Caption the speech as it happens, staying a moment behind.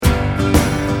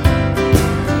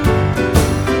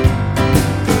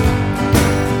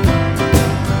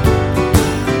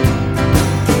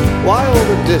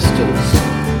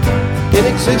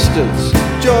Sisters,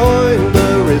 join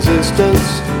the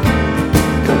resistance.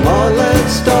 Come on,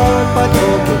 let's start by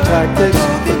talking tactics.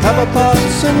 With hammer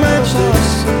parts and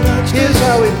matches, here's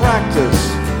how we practice.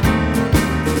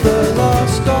 The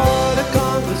lost art of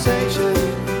conversation.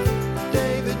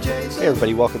 David Jason. Hey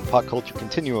everybody, welcome to Pop Culture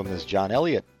Continuum. This is John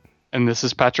Elliott. And this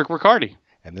is Patrick Riccardi.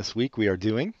 And this week we are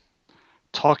doing...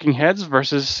 Talking Heads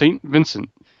versus St. Vincent.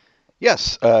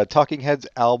 Yes, Talking Heads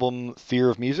album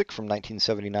Fear of Music from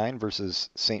 1979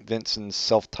 versus St. Vincent's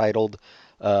self-titled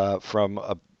from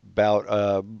about,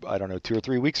 2 or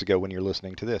 3 weeks ago when you're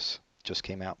listening to this. Just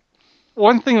came out.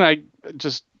 One thing that I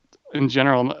just, in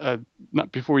general,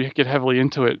 not before we get heavily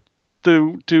into it,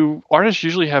 do artists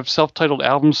usually have self-titled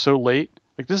albums so late?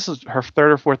 Like, this is her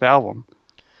third or fourth album.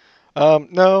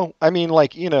 No, I mean,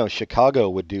 like, Chicago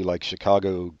would do like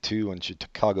Chicago 2 and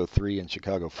Chicago 3 and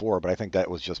Chicago 4, but I think that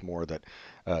was just more that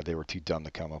they were too dumb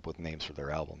to come up with names for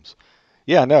their albums.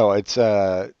 Yeah, no, it's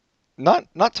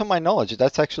not to my knowledge.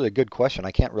 That's actually a good question.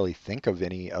 I can't really think of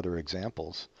any other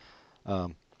examples.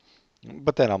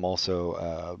 But then I'm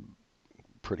also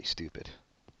pretty stupid.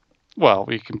 Well,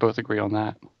 we can both agree on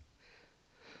that.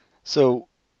 So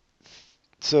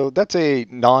that's a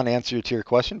non-answer to your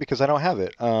question because I don't have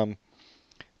it.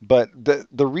 But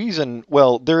the reason,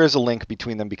 well, there is a link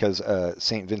between them because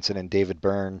St. Vincent and David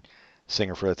Byrne,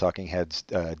 singer for the Talking Heads,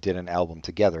 did an album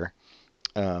together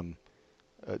a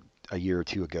year or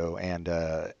two ago, and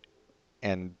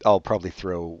I'll probably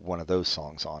throw one of those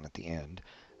songs on at the end,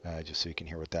 just so you can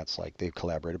hear what that's like. They've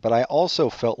collaborated, but I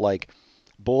also felt like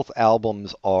both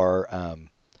albums are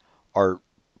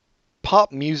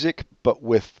pop music, but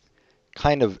with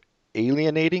kind of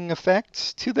alienating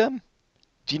effects to them.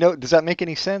 Does that make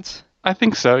any sense? I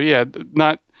think so, yeah.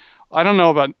 I don't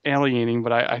know about alienating,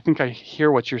 but I think I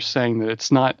hear what you're saying, that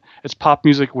it's pop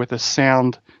music with a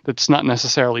sound that's not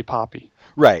necessarily poppy.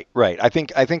 Right. I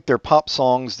think they're pop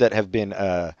songs that have been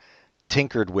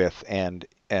tinkered with and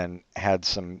had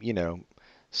some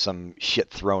shit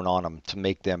thrown on them to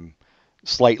make them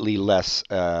slightly less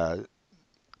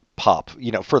pop,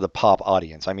 for the pop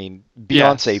audience. I mean,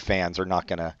 Beyonce fans are not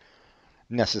going to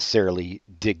necessarily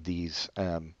dig these,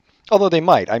 although they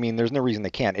might. I mean, there's no reason they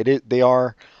can't.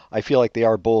 I feel like they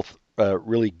are both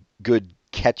really good,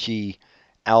 catchy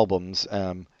albums.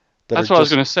 That's what I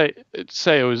was going to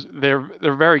say.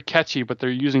 They're very catchy, but they're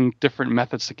using different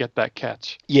methods to get that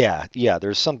catch. Yeah.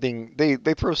 There's something they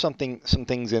throw some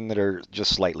things in that are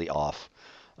just slightly off.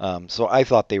 So I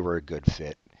thought they were a good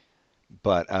fit.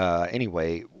 But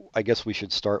anyway, I guess we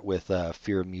should start with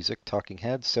Fear of Music, Talking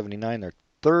Heads, 79, their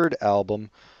third album.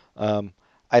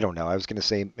 I don't know. I was going to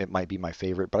say it might be my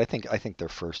favorite, but I think their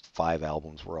first 5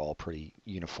 albums were all pretty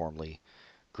uniformly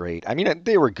great. I mean,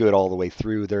 they were good all the way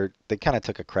through. They kind of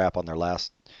took a crap on their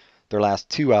last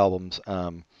 2 albums,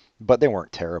 but they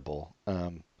weren't terrible.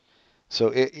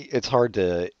 So it's hard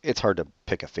to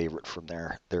pick a favorite from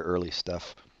their early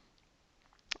stuff.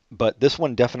 But this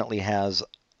one definitely has,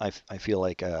 I feel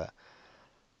like, a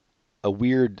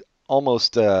weird,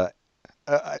 almost,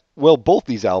 well, both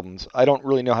these albums, I don't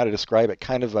really know how to describe it,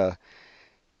 kind of a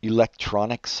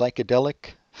electronic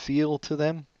psychedelic feel to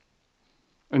them.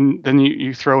 And then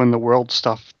you throw in the world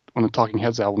stuff on the Talking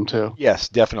Heads album too. Yes,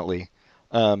 definitely.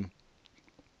 Yeah,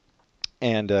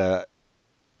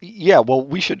 well,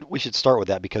 we should start with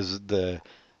that because the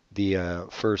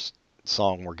first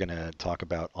song we're going to talk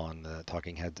about on the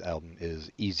Talking Heads album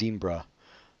is Izimbra,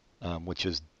 which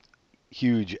is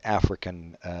huge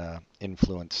African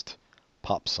influenced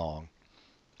pop song.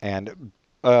 And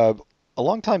a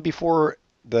long time before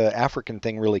the African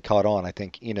thing really caught on, I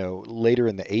think, later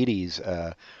in the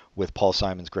 80s with Paul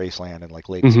Simon's Graceland and like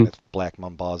Ladysmith, Black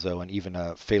Mambazo, and even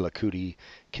Fela Kuti,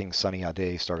 King Sunny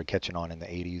Ade started catching on in the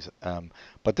 80s.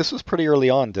 But this was pretty early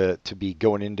on to be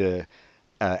going into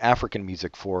African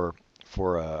music for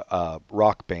a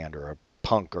rock band or a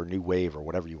punk or new wave or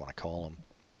whatever you want to call them.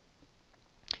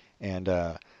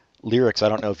 And lyrics, I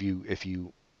don't know if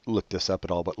you looked this up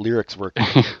at all, but lyrics were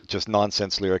just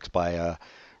nonsense lyrics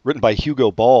written by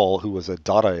Hugo Ball, who was a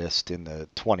Dadaist in the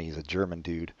 20s, a German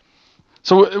dude.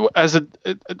 So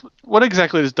what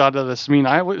exactly does Dadaist mean?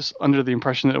 I was under the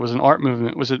impression that it was an art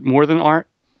movement. Was it more than art?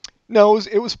 No,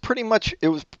 it was pretty much,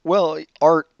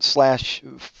 art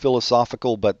 /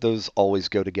 philosophical, but those always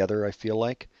go together, I feel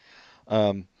like.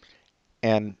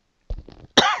 And,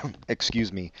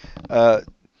 excuse me,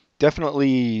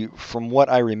 definitely, from what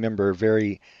I remember,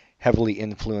 very heavily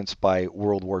influenced by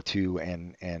World War II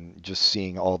and just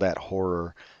seeing all that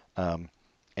horror.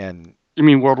 And you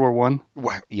mean World War One?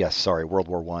 Yes, sorry, World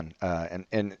War One.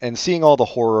 And seeing all the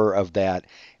horror of that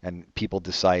and people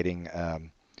deciding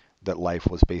that life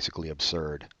was basically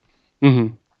absurd.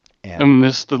 Mm-hmm. And And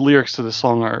the lyrics to the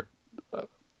song are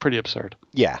pretty absurd.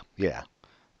 yeah, yeah.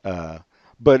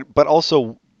 But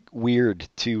also weird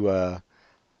to.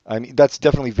 I mean, that's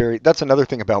definitely very. That's another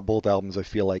thing about both albums. I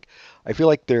feel like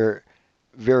they're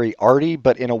very arty,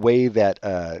 but in a way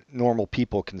that normal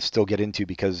people can still get into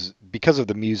because of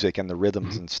the music and the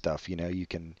rhythms and stuff. You know, you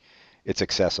can. It's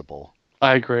accessible.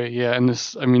 I agree. Yeah, and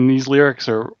these lyrics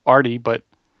are arty, but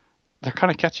they're kind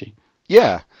of catchy.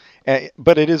 Yeah,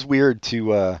 but it is weird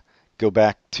to go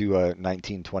back to a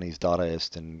 1920s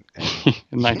Dadaist and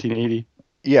In 1980.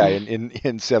 yeah,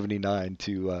 in '79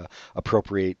 to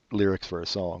appropriate lyrics for a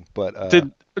song. But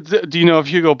Do you know if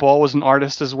Hugo Ball was an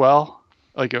artist as well,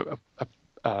 like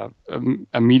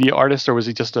a media artist, or was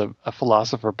he just a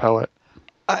philosopher poet?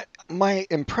 my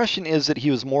impression is that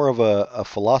he was more of a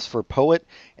philosopher poet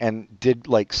and did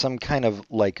like some kind of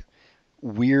like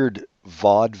weird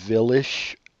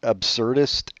vaudeville-ish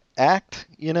absurdist act,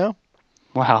 you know?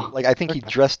 Wow. Like I think he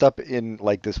dressed up in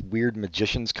like this weird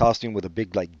magician's costume with a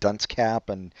big like dunce cap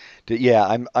and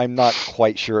yeah, I'm not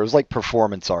quite sure. It was like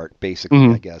performance art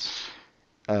basically, I guess.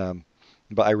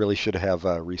 But I really should have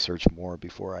researched more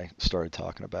before I started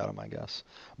talking about him, I guess.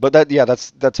 But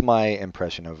that's my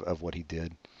impression of what he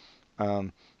did.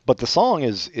 But the song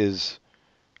is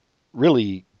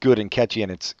really good and catchy,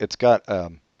 and it's got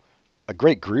a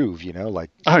great groove, you know. Like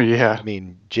Oh yeah. I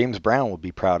mean, James Brown would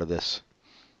be proud of this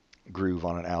groove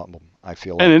on an album. I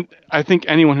feel like. And I think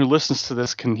anyone who listens to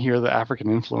this can hear the African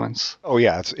influence. Oh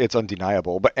yeah, it's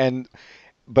undeniable.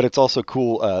 But it's also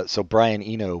cool. So Brian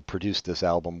Eno produced this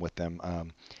album with them,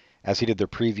 as he did their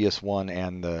previous one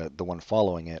and the one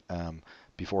following it.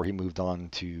 Before he moved on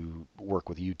to work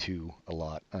with U2 a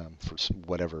lot for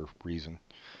whatever reason.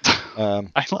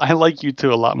 I like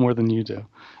U2 a lot more than you do,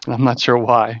 and I'm not sure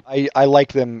why. I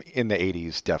like them in the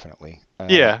 '80s, definitely.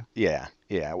 Yeah. Yeah.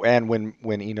 And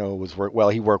when Eno was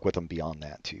he worked with them beyond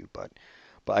that too, but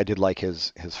I did like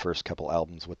his first couple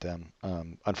albums with them,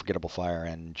 Unforgettable Fire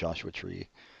and Joshua Tree.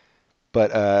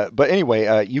 But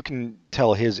anyway, you can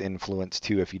tell his influence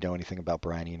too if you know anything about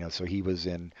Brian Eno. So he was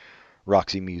in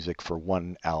Roxy Music for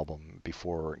one album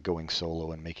before going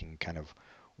solo and making kind of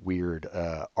weird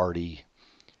arty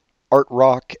art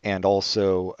rock, and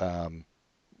also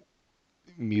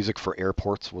Music for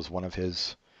Airports was one of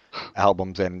his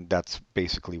albums, and that's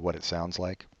basically what it sounds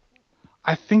like.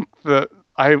 I think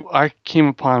I came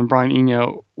upon Brian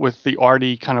Eno with the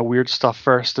arty kind of weird stuff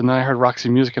first, and then I heard Roxy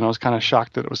Music, and I was kind of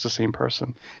shocked that it was the same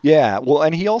person. Yeah, well,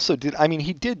 and he also did. I mean,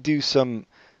 he did do some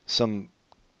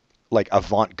like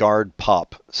avant-garde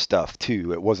pop stuff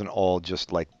too. It wasn't all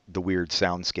just like the weird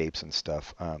soundscapes and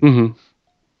stuff.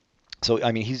 So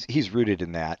I mean, he's rooted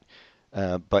in that.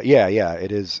 But yeah,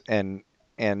 it is, and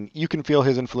you can feel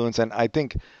his influence. And I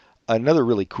think another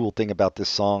really cool thing about this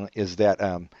song is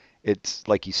that it's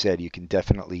like you said, you can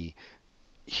definitely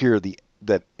hear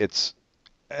that it's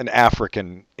an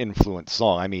African influenced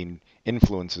song. I mean,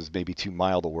 influence is maybe too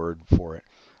mild a word for it,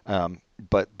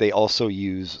 but they also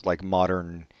use like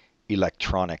modern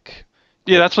electronic.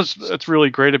 Yeah, that's really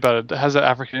great about it. It has that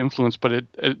African influence, but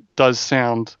it does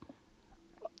sound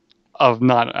of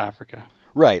not Africa.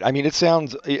 Right. I mean,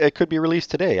 it could be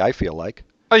released today, I feel like.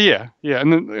 Oh yeah.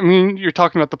 And then, I mean, you're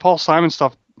talking about the Paul Simon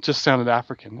stuff. Just sounded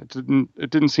African. It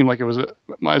didn't seem like it was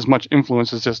as much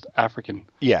influence as just African.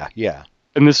 Yeah.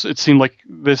 And it seemed like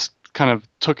this kind of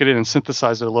took it in and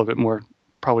synthesized it a little bit more.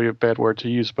 Probably a bad word to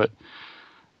use, but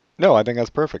no, I think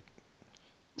that's perfect.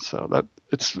 So that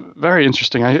it's very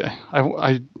interesting.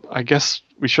 I guess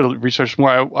we should have researched more.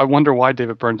 I wonder why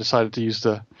David Byrne decided to use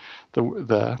the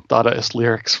Dadaist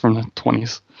lyrics from the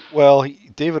 20s. Well,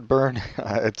 David Byrne,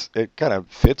 it kind of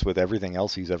fits with everything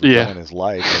else he's ever done in his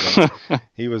life.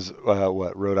 He was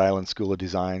Rhode Island School of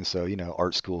Design, so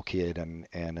art school kid,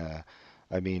 and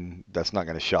I mean that's not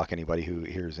going to shock anybody who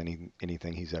hears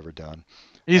anything he's ever done.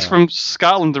 He's from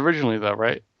Scotland originally, though,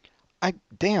 right?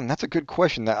 Damn, that's a good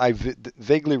question. That I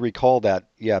vaguely recall that,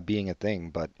 being a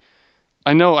thing, but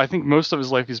I think most of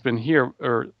his life he's been here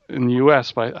or in the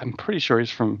U.S., but I'm pretty sure he's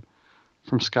from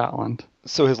Scotland.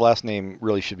 So his last name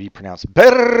really should be pronounced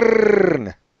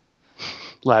Byrne.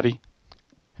 Laddie.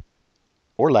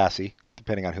 Or Lassie,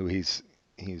 depending on who he's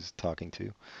talking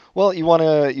to. Well, you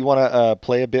wanna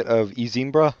play a bit of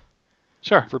Ezimbra?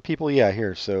 Sure. For people, yeah,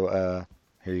 here. So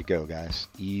here you go, guys.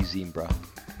 Ezimbra.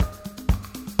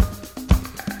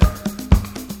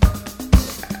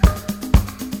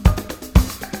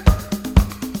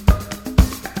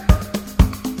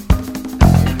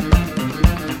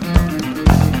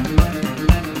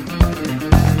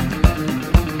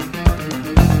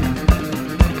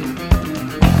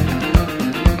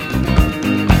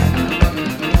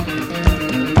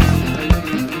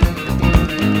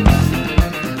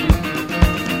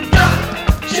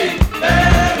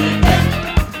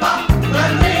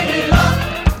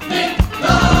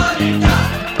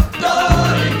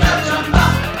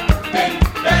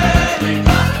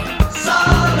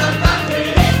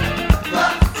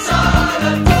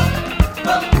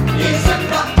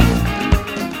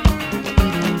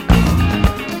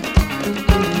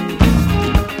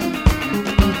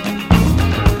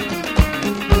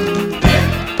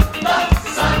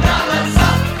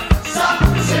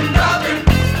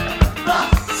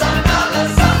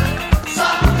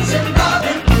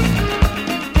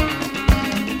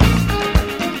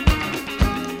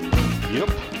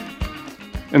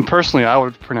 And personally, I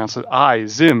would pronounce it I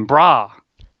Zim Bra.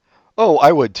 Oh,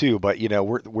 I would too, but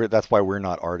we're that's why we're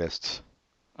not artists.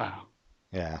 Oh.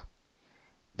 Yeah.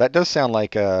 That does sound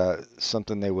like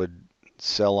something they would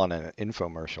sell on an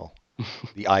infomercial.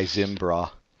 The iZim bra.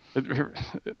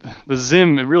 The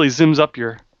Zim, it really zims up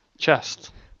your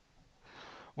chest.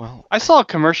 Well, I saw a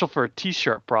commercial for a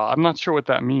T-shirt bra. I'm not sure what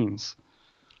that means.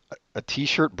 a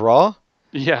t-shirt bra?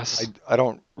 Yes. I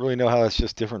don't really know how that's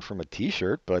just different from a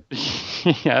t-shirt, but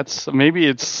Yeah, maybe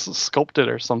it's sculpted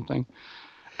or something.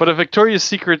 But if Victoria's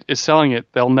Secret is selling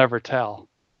it, they'll never tell.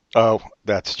 oh,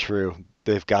 that's true.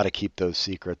 They've got to keep those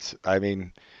secrets. I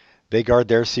mean, they guard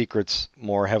their secrets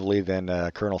more heavily than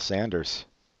Colonel Sanders.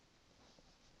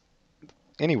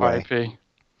 Anyway, R.I.P.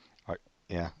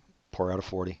 yeah, pour out a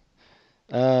 40.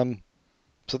 Um,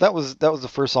 so that was the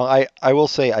first song. I will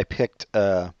say I picked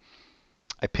the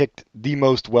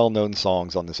most well-known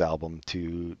songs on this album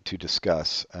to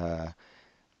discuss.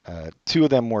 Two of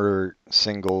them were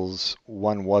singles.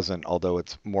 One wasn't, although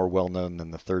it's more well-known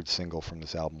than the third single from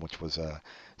this album, which was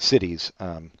 "Cities."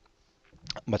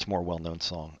 Much more well-known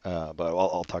song, but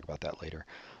I'll talk about that later.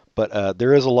 But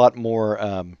there is a lot more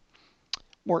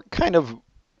kind of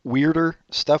weirder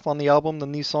stuff on the album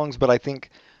than these songs. But I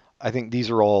think these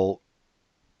are all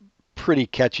pretty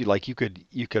catchy. Like you could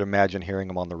imagine hearing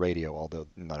them on the radio, although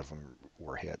none of them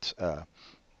were hits.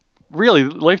 Really,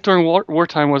 Life During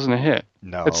Wartime wasn't a hit.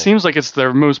 No. It seems like it's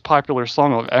their most popular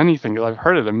song of anything. I've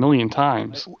heard it a million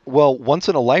times. Well, Once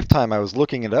in a Lifetime, I was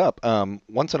looking it up.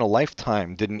 Once in a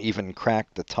Lifetime didn't even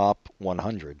crack the top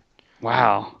 100.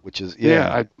 Wow. Which is,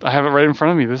 Yeah, I have it right in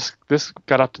front of me. This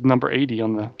got up to number 80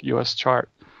 on the U.S. chart.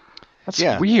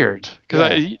 That's weird.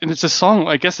 Because and it's a song,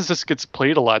 I guess it just gets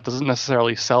played a lot. It doesn't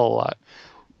necessarily sell a lot.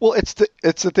 Well, it's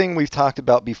the thing we've talked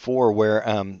about before where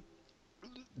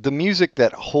the music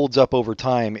that holds up over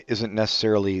time isn't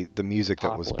necessarily the music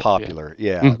that was popular.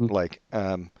 Yeah, Mm-hmm. like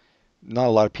not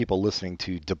a lot of people listening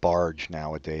to DeBarge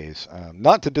nowadays.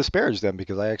 Not to disparage them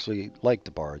because I actually like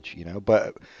DeBarge,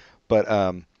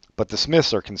 but the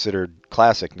Smiths are considered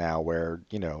classic now, where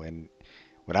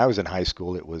when I was in high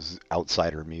school it was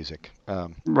outsider music.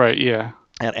 Right. Yeah.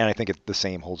 And I think the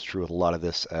same holds true with a lot of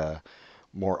this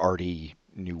more arty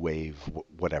new wave,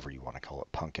 whatever you want to call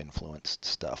it, punk influenced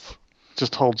stuff.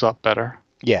 Just holds up better.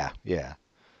 Yeah, yeah.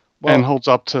 Well, and holds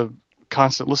up to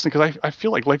constant listening, because I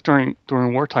feel like Life During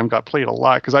Wartime got played a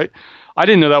lot, because I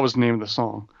didn't know that was the name of the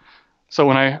song. So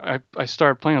when I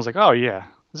started playing, I was like, oh yeah,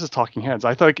 this is Talking Heads.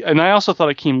 And I also thought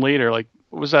it came later. Like,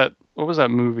 what was that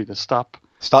movie? The Stop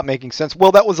Making Sense.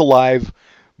 Well, that was a live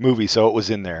movie, so it was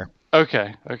in there.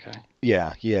 Okay.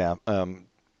 Yeah.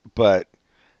 But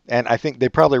and I think they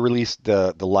probably released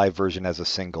the live version as a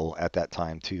single at that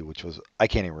time too, which was, I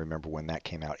can't even remember when that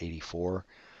came out, 84.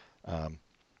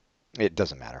 It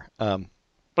doesn't matter. But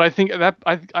I think that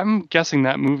I'm guessing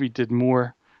that movie did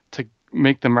more to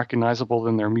make them recognizable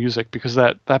than their music, because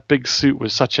that big suit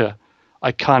was such a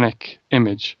iconic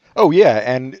image. Oh yeah,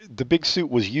 and the big suit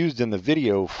was used in the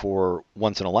video for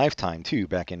Once in a Lifetime too,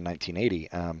 back in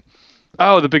 1980.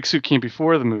 Oh, the big suit came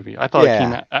before the movie. I thought it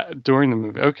came out during the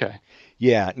movie. Okay.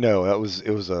 Yeah, no, it was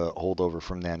a holdover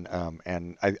from then.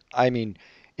 And I mean,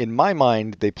 in my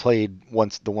mind, they played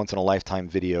the Once in a Lifetime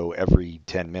video every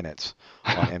 10 minutes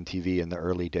on MTV in the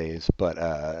early days. But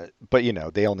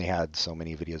they only had so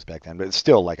many videos back then. But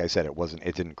still, like I said,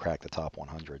 it didn't crack the top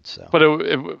 100. So.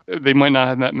 But they might not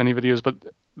have that many videos, but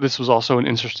this was also an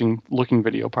interesting looking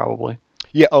video, probably.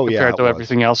 Yeah. Oh, compared yeah. to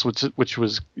everything else, which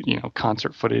was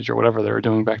concert footage or whatever they were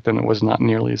doing back then, it was not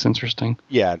nearly as interesting.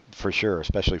 Yeah, for sure,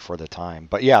 especially for the time.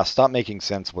 But yeah, Stop Making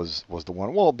Sense was the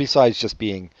one. Well, besides just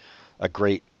being a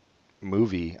great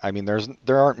movie, I mean,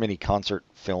 there aren't many concert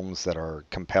films that are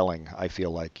compelling. I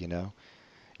feel like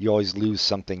you always lose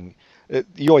something.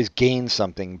 You always gain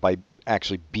something by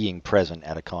actually being present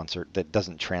at a concert that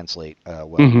doesn't translate well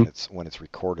when it's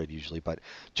recorded usually. But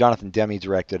Jonathan Demme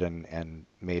directed and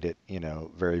made it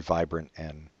very vibrant.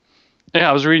 And yeah,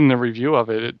 I was reading the review of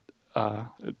it.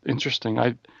 Interesting.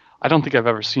 I don't think I've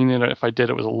ever seen it. If I did,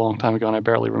 it was a long time ago and I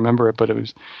barely remember it. But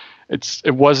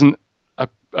it wasn't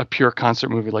a pure concert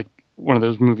movie, like one of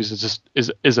those movies that just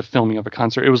is a filming of a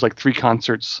concert. It was like 3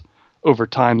 concerts over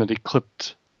time that he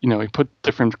clipped. He put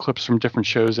different clips from different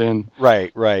shows in,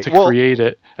 right, to create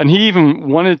it. And he even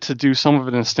wanted to do some of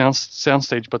it in a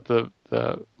soundstage, but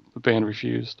the band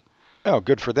refused. Oh,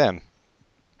 good for them.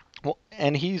 Well,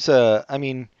 and he's an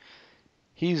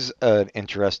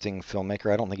interesting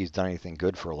filmmaker. I don't think he's done anything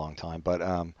good for a long time,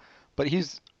 but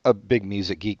he's a big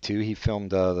music geek too. He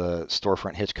filmed the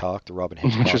Storefront Hitchcock, the Robin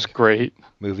Hitchcock, which is great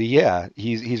movie. Yeah,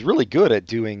 he's really good at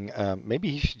doing.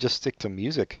 Maybe he should just stick to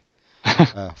music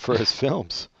for his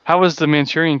films. How was the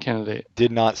Manchurian Candidate?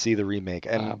 Did not see the remake,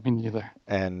 Me neither.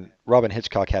 and Robin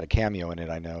Hitchcock had a cameo in it,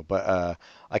 I know, but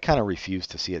I kind of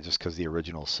refused to see it just because the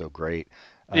original is so great.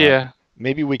 Uh, Yeah.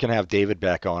 Maybe we can have David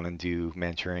back on and do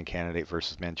Manchurian Candidate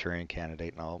versus Manchurian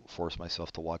Candidate, and I'll force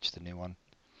myself to watch the new one.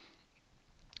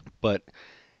 But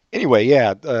anyway,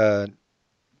 yeah,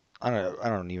 I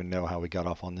don't even know how we got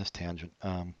off on this tangent.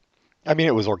 I mean,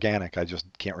 it was organic. I just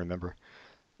can't remember.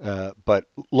 But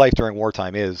Life During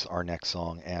Wartime is our next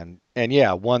song, and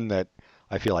yeah, one that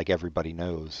I feel like everybody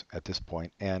knows at this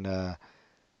point, and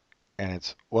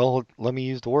it's, well, let me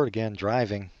use the word again,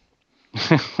 driving.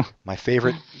 My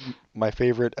favorite my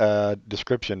favorite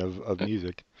description of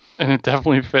music. And it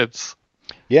definitely fits.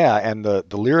 Yeah, and the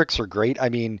lyrics are great. I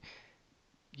mean,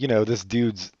 this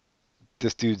dude's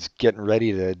getting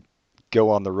ready to go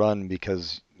on the run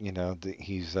because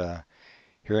he's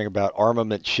hearing about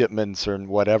armament shipments or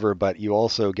whatever, but you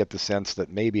also get the sense that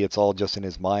maybe it's all just in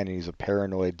his mind and he's a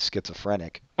paranoid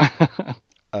schizophrenic.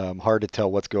 Hard to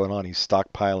tell what's going on. He's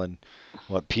stockpiling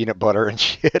peanut butter and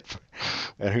shit,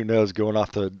 and who knows, going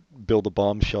off to build a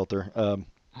bomb shelter.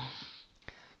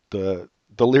 The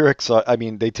lyrics, I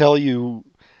mean, they give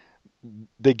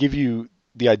you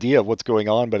the idea of what's going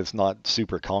on, but it's not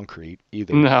super concrete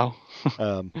either. No.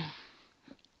 Um,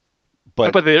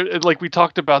 but But like we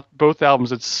talked about both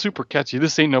albums, it's super catchy.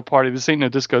 This ain't no party. This ain't no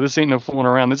disco. This ain't no fooling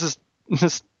around. This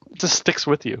just sticks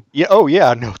with you. yeah, oh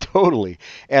yeah, no, totally.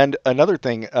 And another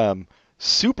thing,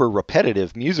 super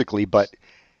repetitive musically, but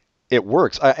it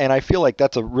works. And I feel like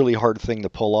that's a really hard thing to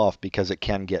pull off because it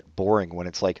can get boring when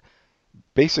it's like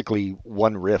basically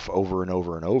one riff over and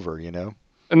over and over, you know?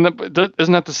 And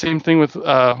isn't that the same thing with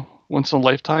Once in a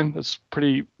Lifetime? That's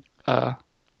pretty.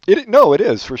 No, it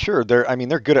is for sure. I mean,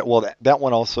 they're good at, well, that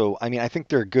one also. I mean, I think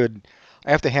they're good.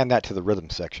 I have to hand that to the rhythm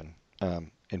section.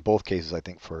 In both cases, I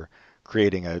think for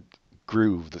creating a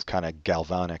groove that's kind of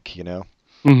galvanic,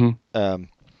 Mm-hmm.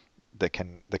 that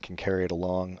can carry it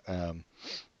along.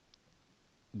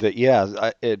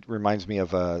 Yeah, it reminds me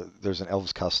of there's an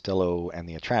Elvis Costello and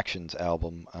the Attractions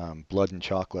album, Blood and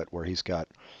Chocolate, where he's got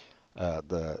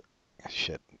the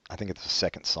shit. I think it's the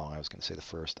second song. I was going to say the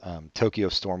first, Tokyo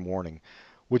Storm Warning,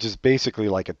 which is basically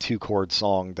like a two-chord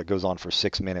song that goes on for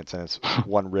 6 minutes and it's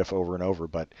one riff over and over,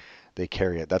 but they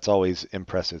carry it. That's always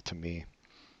impressive to me,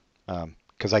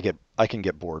 because I can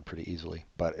get bored pretty easily.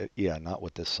 But yeah, not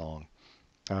with this song.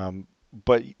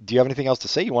 But do you have anything else to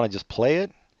say? You want to just play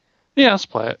it? Yeah, let's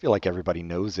play I it. feel like everybody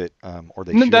knows it, or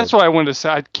they And should. that's what I wanted to say.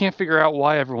 I can't figure out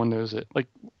why everyone knows it. Like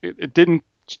it didn't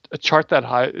chart that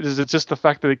high. Is it just the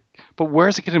fact that? But where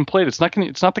is it getting played? It's not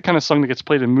the kind of song that gets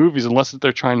played in movies unless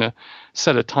they're trying to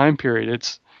set a time period.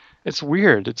 It's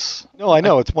weird. It's No, I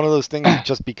know. It's one of those things that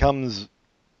just becomes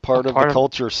part of the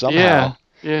culture somehow.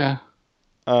 Yeah.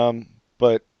 Um,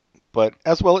 but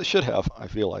as well it should have, I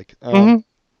feel like. Mm-hmm.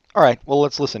 All right, well,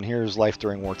 let's listen. Here's Life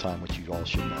During Wartime, which you all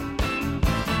should know.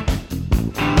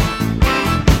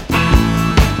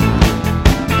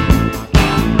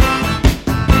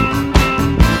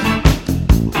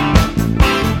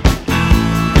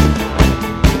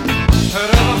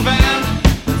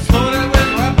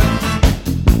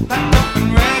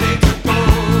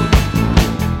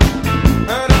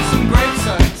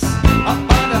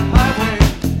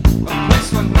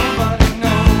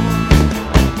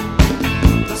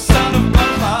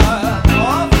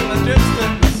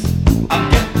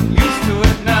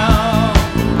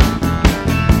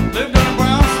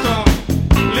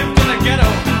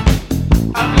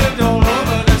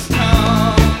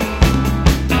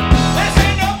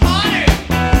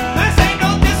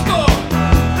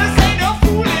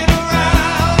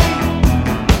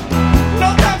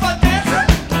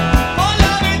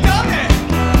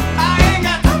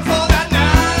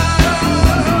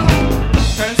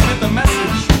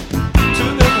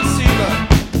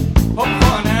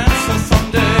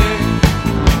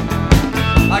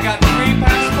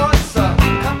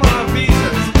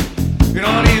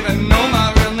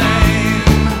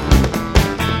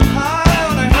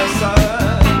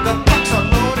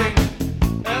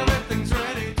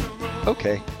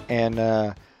 Okay, and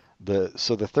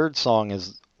the third song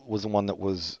was the one that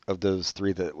was of those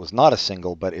three that was not a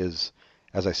single, but is,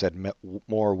 as I said,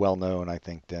 more well known, I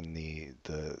think, than the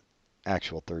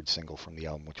actual third single from the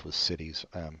album, which was Cities,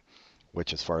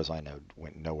 which, as far as I know,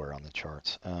 went nowhere on the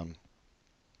charts.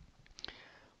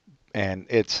 And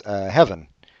it's Heaven,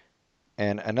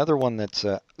 and another one that's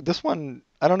this one,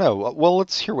 I don't know. Well,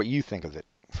 let's hear what you think of it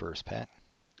first, Pat.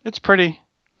 It's pretty.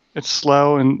 It's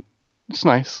slow and it's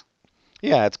nice.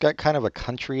 Yeah, it's got kind of a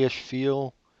country-ish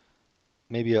feel,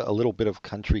 maybe a little bit of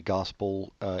country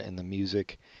gospel in the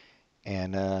music,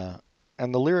 and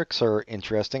and the lyrics are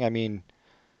interesting. I mean,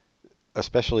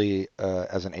 especially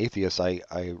as an atheist, I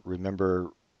remember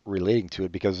relating to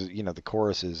it because the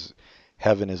chorus is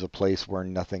heaven is a place where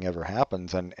nothing ever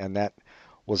happens, and that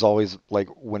was always like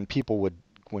when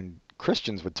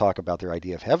Christians would talk about their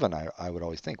idea of heaven, I would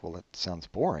always think, well, that sounds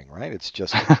boring, right? It's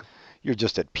just you're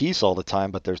just at peace all the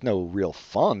time, but there's no real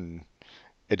fun.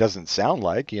 It doesn't sound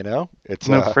like, it's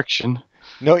No friction.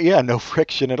 no, yeah, no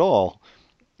friction at all.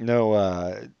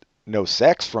 No, no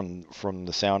sex from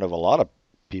the sound of a lot of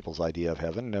people's idea of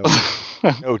heaven. No,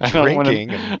 no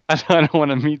drinking. I don't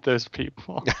want to meet those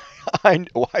people.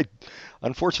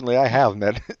 Unfortunately, I have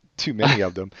met too many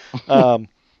of them.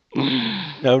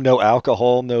 No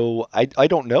alcohol. No, I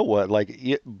don't know what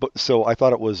but so I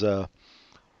thought it was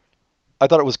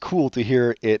cool to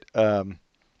hear it.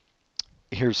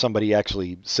 Hear somebody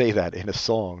actually say that in a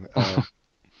song.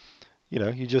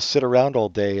 You just sit around all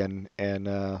day and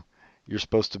you're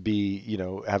supposed to be,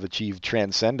 have achieved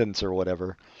transcendence or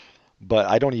whatever. But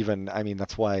I mean,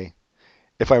 that's why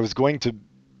if I was going to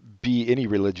be any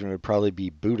religion, it would probably be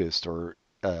Buddhist or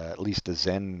at least the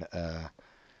Zen,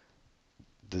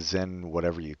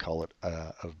 whatever you call it,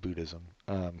 of Buddhism.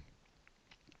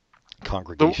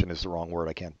 Congregation is the wrong word.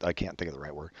 I can't think of the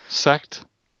right word. Sect?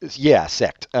 Yeah,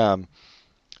 sect.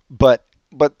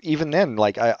 But even then,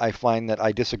 like I find that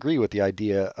I disagree with the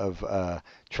idea of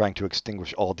trying to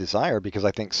extinguish all desire because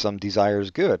I think some desire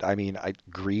is good. I mean,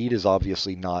 greed is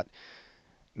obviously not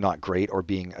great or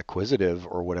being acquisitive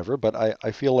or whatever, but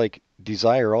I feel like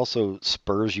desire also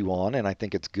spurs you on, and I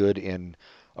think it's good in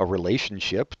a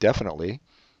relationship, definitely,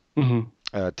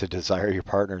 to desire your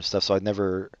partner and stuff. So I'd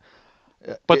never.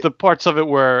 But the parts of it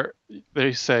where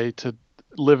they say to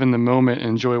live in the moment and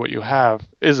enjoy what you have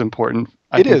is important.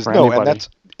 It is, no,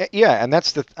 and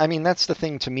that's the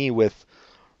thing to me with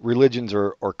religions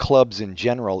or clubs in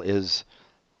general is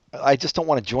I just don't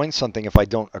want to join something if I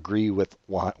don't agree with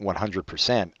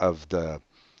 100% of the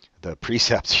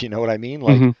precepts. You know what I mean?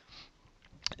 Like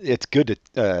it's good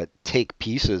to take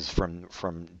pieces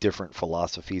from different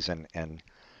philosophies and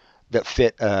that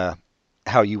fit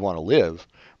how you want to live,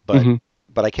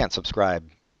 but I can't subscribe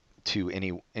to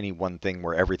any one thing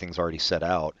where everything's already set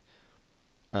out.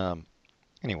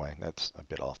 Anyway, that's a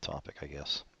bit off topic, I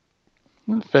guess.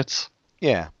 It fits.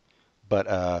 Yeah,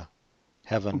 but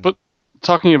heaven. But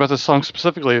talking about the song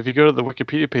specifically, if you go to the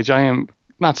Wikipedia page, I am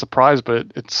not surprised, but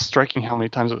it's striking how many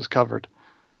times it was covered.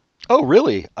 Oh,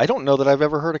 really? I don't know that I've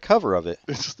ever heard a cover of it.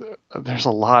 There's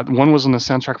a lot. One was on the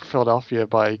soundtrack for Philadelphia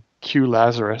by Q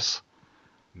Lazarus.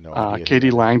 No idea.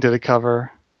 Katie Lang did a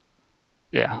cover.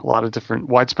 Yeah, a lot of different.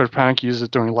 Widespread Panic used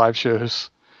it during live shows.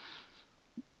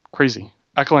 Crazy.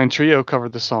 Alkaline Trio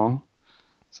covered the song.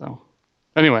 So,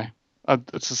 anyway,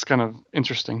 it's just kind of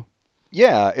interesting.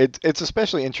 Yeah, it's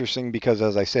especially interesting because,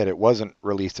 as I said, it wasn't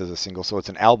released as a single, so it's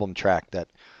an album track that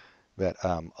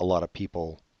a lot of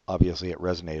people obviously it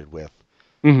resonated with.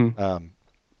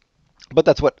 But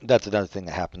that's another thing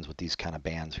that happens with these kind of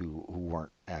bands who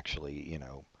weren't actually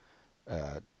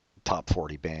top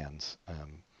 40 bands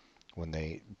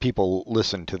when people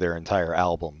listen to their entire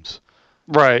albums.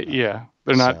 Right. Yeah.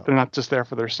 They're not just there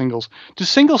for their singles. Do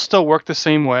singles still work the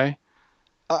same way?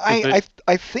 I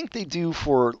think they do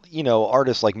for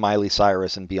artists like Miley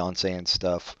Cyrus and Beyonce and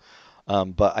stuff.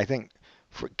 But I think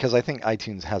because I think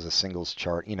iTunes has a singles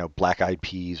chart, Black Eyed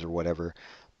Peas or whatever.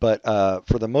 But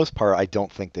for the most part, I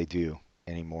don't think they do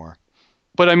anymore.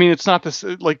 But I mean, it's not this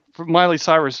like for Miley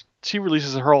Cyrus. She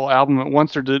releases her whole album at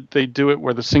once, or did they do it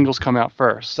where the singles come out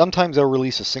first? Sometimes they'll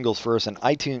release the singles first, and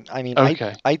iTunes. I mean,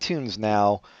 okay. iTunes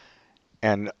now,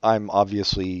 and I'm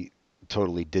obviously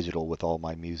totally digital with all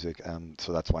my music,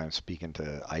 so that's why I'm speaking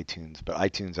to iTunes. But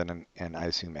iTunes and I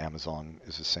assume Amazon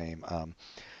is the same.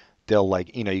 They'll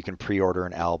you can pre-order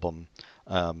an album,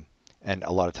 and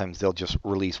a lot of times they'll just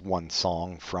release one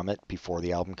song from it before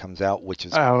the album comes out, which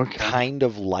is kind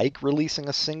of like releasing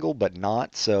a single, but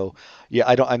not. So yeah,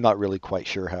 I'm not really quite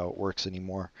sure how it works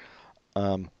anymore.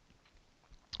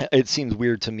 It seems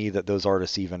weird to me that those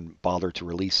artists even bother to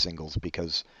release singles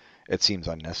because it seems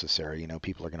unnecessary.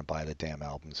 People are going to buy the damn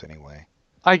albums anyway.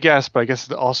 I guess, but I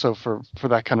guess also for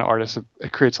that kind of artist,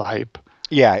 it creates a hype.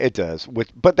 Yeah, it does.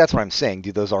 But that's what I'm saying.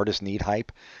 Do those artists need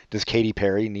hype? Does Katy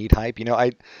Perry need hype?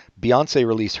 Beyonce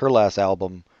released her last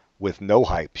album with no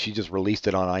hype. She just released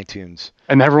it on iTunes.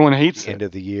 And everyone hates it. End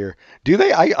of the year. Do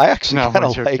they? I actually kind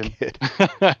of like it.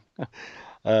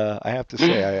 I have to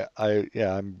say,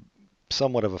 I'm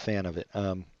somewhat of a fan of it.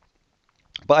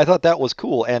 But I thought that was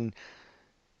cool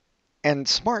and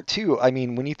smart too. I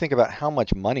mean, when you think about how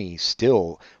much money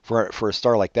still for a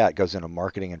star like that goes into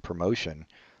marketing and promotion,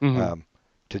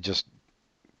 to just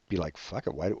be like, fuck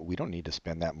it, we don't need to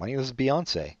spend that money. This is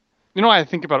Beyonce. You know what I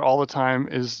think about all the time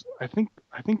is I think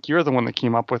you're the one that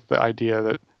came up with the idea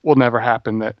that will never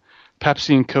happen, that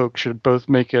Pepsi and Coke should both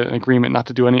make an agreement not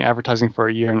to do any advertising for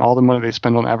a year, and all the money they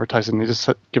spend on advertising they just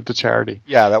give to charity.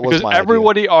 Yeah, that was because my idea.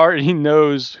 everybody already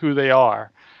knows who they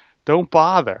are. Don't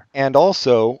bother. And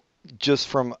also, just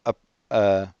from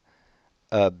a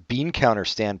bean counter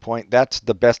standpoint, that's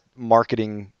the best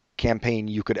marketing campaign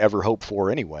you could ever hope for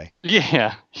anyway.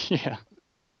 Yeah.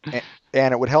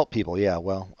 And it would help people. Yeah,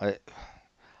 well,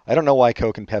 I don't know why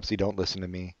Coke and Pepsi don't listen to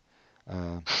me.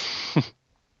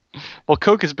 Well,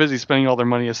 Coke is busy spending all their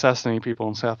money assassinating people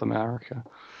in South America.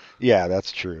 Yeah,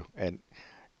 that's true. And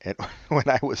when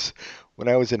I was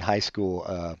in high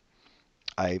school,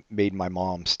 I made my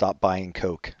mom stop buying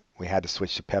Coke. We had to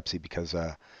switch to Pepsi because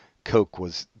Coke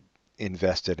was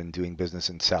invested in doing business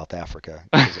in South Africa.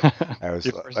 I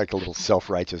was like a little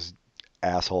self-righteous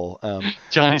asshole.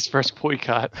 Johnny's first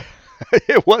boycott.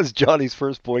 It was Johnny's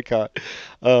first boycott.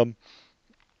 And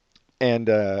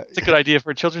it's a good idea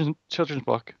for a children's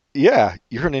book. Yeah,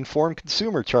 you're an informed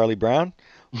consumer, Charlie Brown.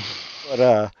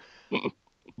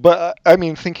 But I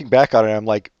mean, thinking back on it, I'm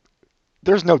like,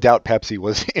 there's no doubt Pepsi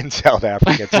was in South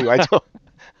Africa too. I don't.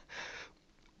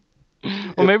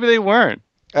 Well, maybe they weren't.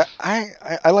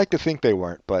 I like to think they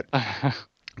weren't, but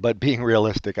being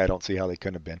realistic, I don't see how they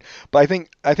couldn't have been. But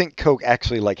I think Coke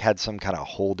actually like had some kind of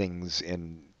holdings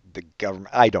in the government.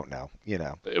 I don't know,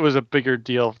 It was a bigger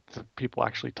deal that people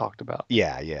actually talked about.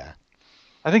 Yeah.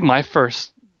 I think my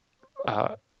first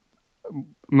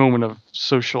moment of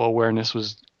social awareness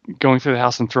was going through the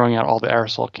house and throwing out all the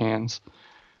aerosol cans.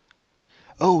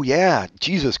 Oh yeah,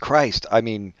 Jesus Christ! I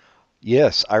mean,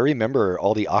 yes, I remember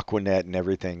all the Aquanet and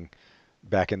everything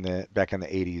back in the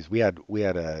 80s. We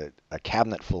had a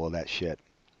cabinet full of that shit.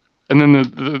 And then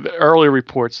the early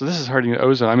reports. So this is hurting the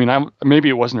ozone. I mean, maybe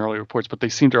it wasn't early reports, but they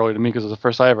seemed early to me because it was the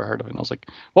first I ever heard of it. And I was like,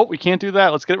 "Well, we can't do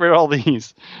that. Let's get rid of all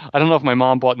these." I don't know if my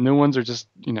mom bought new ones or just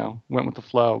went with the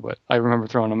flow, but I remember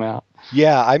throwing them out.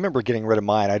 Yeah, I remember getting rid of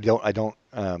mine.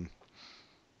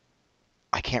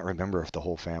 I can't remember if the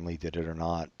whole family did it or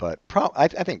not, but I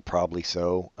think probably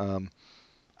so.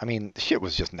 I mean, the shit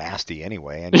was just nasty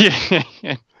anyway, and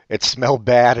it smelled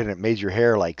bad and it made your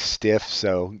hair like stiff.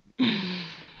 So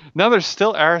now there's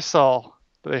still aerosol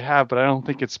that they have, but I don't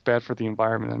think it's bad for the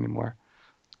environment anymore.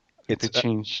 They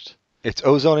changed. It's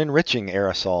ozone enriching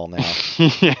aerosol now.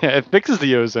 Yeah, it fixes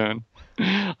the ozone.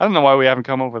 I don't know why we haven't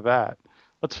come up with that.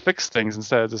 Let's fix things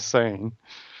instead of just saying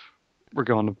we're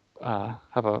going to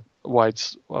have a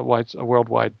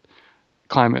worldwide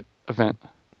climate event.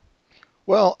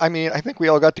 Well, I mean, I think we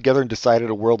all got together and decided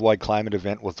a worldwide climate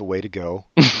event was the way to go.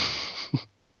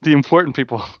 The important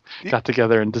people got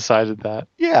together and decided that.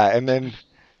 Yeah, and then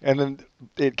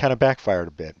it kind of backfired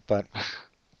a bit. But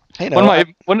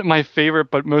one of my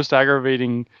favorite but most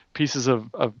aggravating pieces of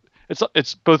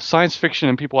it's both science fiction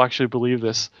and people actually believe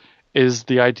this, is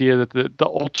the idea that the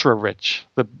ultra rich,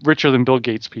 the richer than Bill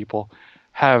Gates people,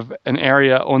 have an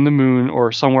area on the moon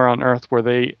or somewhere on Earth where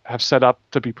they have set up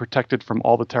to be protected from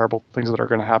all the terrible things that are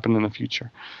going to happen in the future.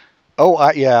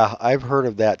 Oh, yeah, I've heard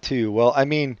of that too. Well, I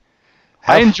mean,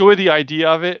 I enjoy the idea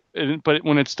of it, but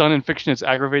when it's done in fiction, it's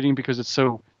aggravating because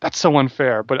that's so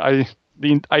unfair. But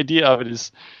the idea of it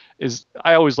is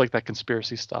I always like that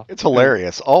conspiracy stuff. It's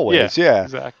hilarious, always. Yeah,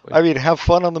 exactly. I mean, have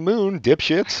fun on the moon,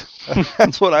 dipshits.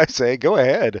 That's what I say. Go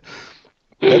ahead.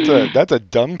 That's a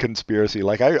dumb conspiracy.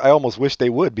 Like I almost wish they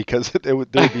would, because there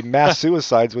would be mass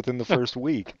suicides within the first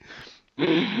week.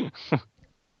 I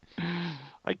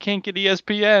can't get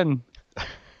ESPN.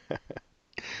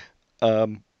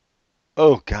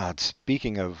 Oh God!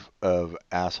 Speaking of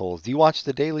assholes, do you watch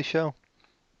The Daily Show?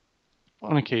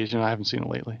 On occasion, I haven't seen it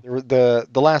lately. The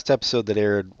last episode that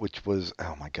aired, which was,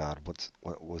 oh my God,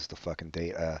 what was the fucking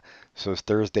date? So it's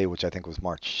Thursday, which I think was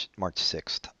March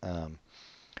 6th.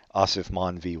 Asif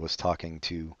Manvi was talking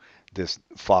to this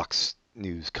Fox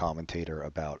News commentator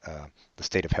about the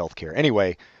state of healthcare.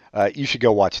 Anyway, you should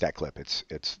go watch that clip.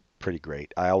 It's pretty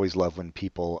great. I always love when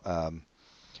people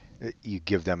you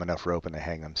give them enough rope and they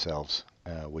hang themselves,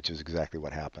 which is exactly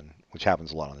what happened, which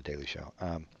happens a lot on The Daily Show.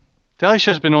 Daily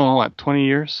Show's been on, what, 20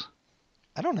 years?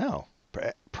 I don't know.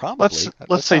 Probably.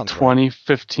 Let's say 20, right.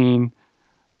 15,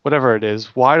 whatever it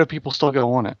is. Why do people still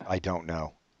go on it? I don't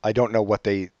know. I don't know what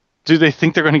they... Do they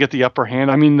think they're going to get the upper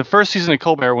hand? I mean, the first season of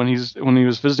Colbert, when he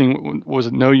was visiting, was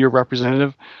it Know Your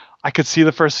Representative? I could see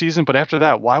the first season, but after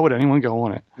that, why would anyone go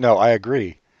on it? No, I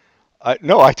agree.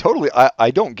 No, I totally...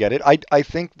 I don't get it. I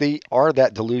think they are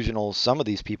that delusional, some of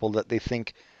these people, that they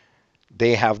think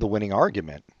they have the winning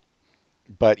argument.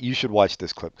 But you should watch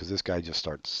this clip because this guy just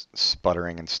starts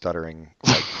sputtering and stuttering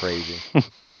like crazy.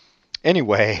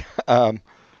 Anyway,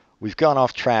 we've gone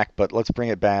off track, but let's bring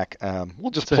it back.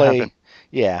 We'll just To play. Heaven.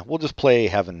 Yeah, we'll just play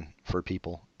Heaven for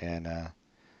people, and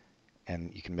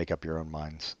you can make up your own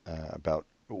minds about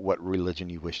what religion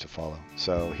you wish to follow.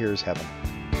 So here's Heaven.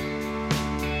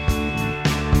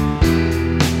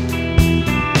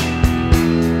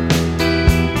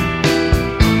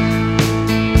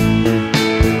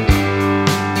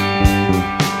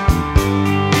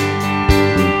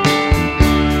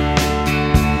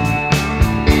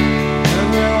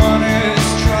 Everyone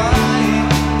is trying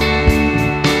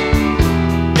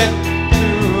get to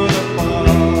the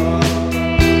bar.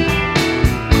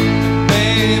 The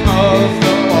name of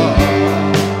the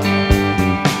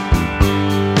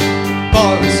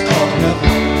bar is called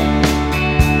Heaven.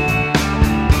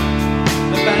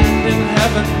 The band in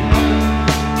Heaven,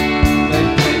 they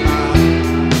play my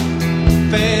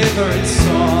favorite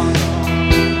song.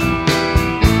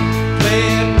 Play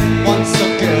it once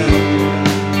again.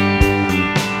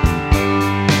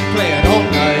 Play it all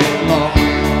night long.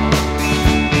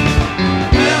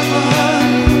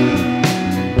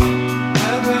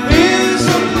 Heaven is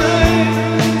a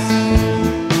place, a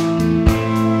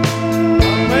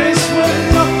place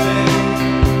where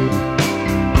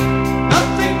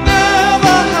nothing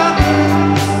ever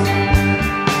happens.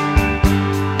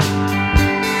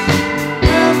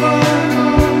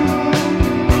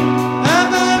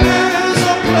 Heaven is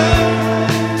a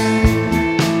place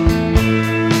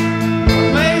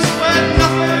where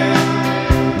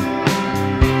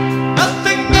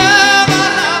nothing ever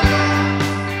happens.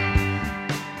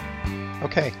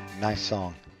 Okay, nice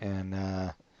song, and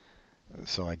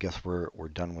so I guess we're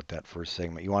done with that first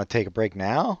segment. You want to take a break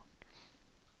now?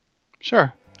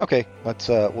 Sure. Okay, let's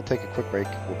we'll take a quick break.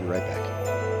 We'll be right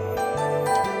back.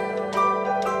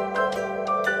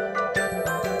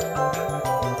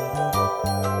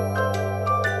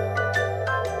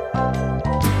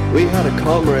 We had a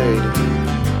comrade,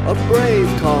 a brave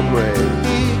comrade.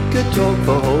 He could talk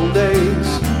for whole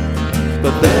days.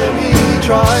 But then he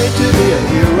tried to be a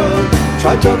hero.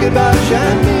 Tried talking about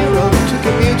Shamiro to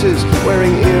commuters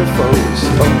wearing earphones.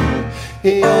 Oh,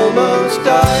 he almost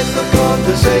died for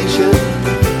conversation.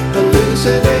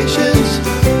 Hallucinations,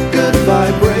 good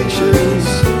vibrations.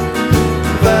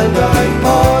 Van Dyke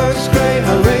Parks,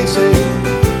 Greyhound racing,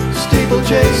 steeple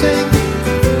chasing.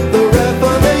 The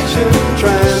Reformation,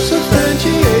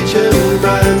 transubstantiation,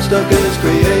 Bram Stoker's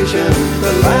creation,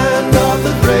 the land of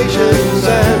the Thracians,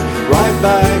 and right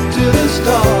back to the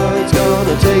start. It's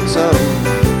gonna take some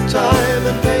time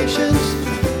and patience,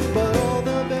 but all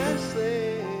the best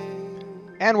things.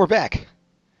 And we're back.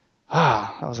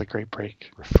 Ah, that was a great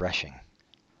break. Refreshing.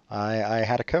 I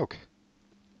had a Coke.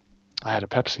 I had a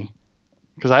Pepsi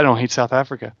because I don't hate South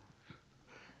Africa.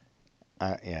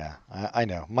 Yeah, I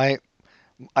know.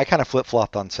 I kind of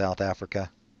flip-flopped on South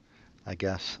Africa, I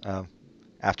guess,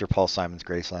 after Paul Simon's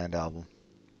Graceland album.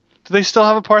 Do they still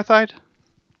have apartheid?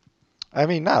 I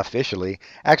mean, not officially.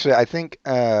 Actually, I think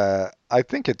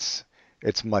it's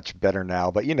much better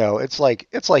now. But you know, it's like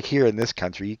here in this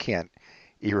country, you can't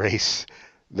erase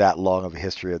that long of a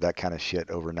history of that kind of shit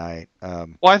overnight.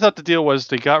 Well, I thought the deal was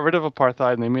they got rid of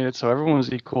apartheid and they made it so everyone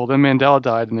was equal. Then Mandela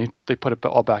died and they put it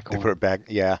all back They home. put it back.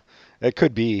 Yeah, it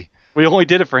could be. We only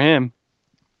did it for him.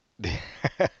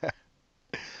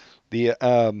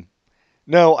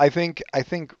 No, I think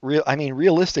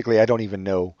realistically, I don't even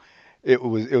know. It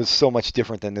was so much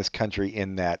different than this country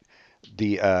in that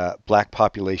the black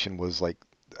population was like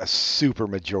a super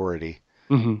majority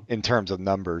in terms of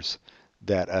numbers,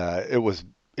 that it was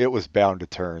bound to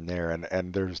turn there,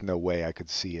 and there's no way I could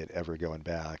see it ever going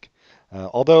back.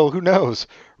 Although who knows?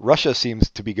 Russia seems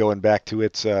to be going back to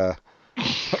its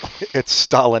its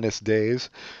Stalinist days.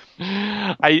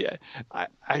 I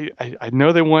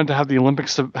know they wanted to have the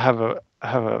Olympics to have a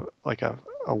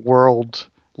world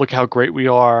look how great we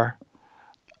are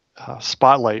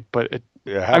spotlight, but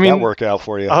How'd that work out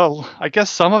for you? I guess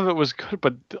some of it was good,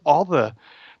 but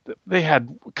they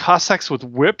had Cossacks with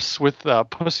whips with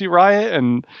Pussy Riot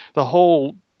and the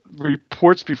whole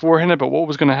reports beforehand about what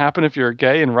was going to happen if you're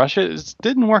gay in Russia. It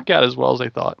didn't work out as well as they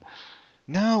thought.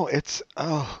 No, it's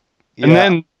yeah. And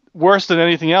then worse than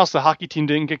anything else, the hockey team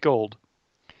didn't get gold.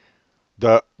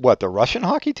 The Russian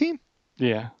hockey team?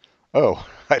 Yeah. Oh,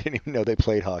 I didn't even know they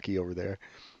played hockey over there.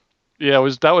 Yeah,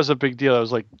 that was a big deal. It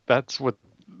was like that's what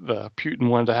Putin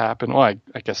wanted to happen. Well, I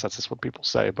guess that's just what people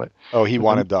say, but he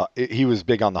was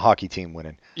big on the hockey team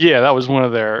winning. Yeah, that was one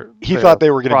of their. He thought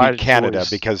they were going to beat Canada joys.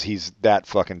 because he's that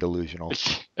fucking delusional.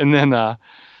 And then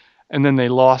they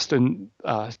lost, and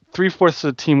 3/4 of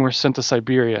the team were sent to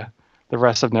Siberia. The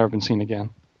rest have never been seen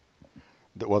again.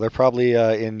 Well, they're probably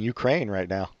in Ukraine right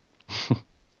now.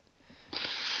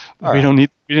 All We right.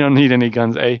 don't need any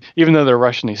guns, eh? Even though they're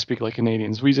Russian, they speak like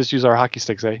Canadians. We just use our hockey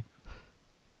sticks, eh?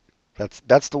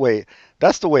 That's the way.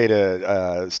 That's the way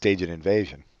to stage an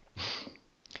invasion.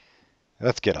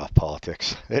 Let's get off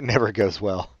politics. It never goes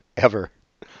well, ever.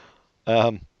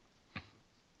 Um,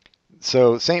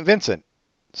 so St. Vincent,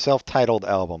 self-titled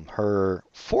album, her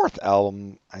fourth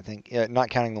album, I think, yeah, not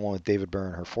counting the one with David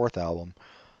Byrne, her fourth album.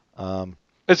 Um,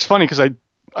 It's funny because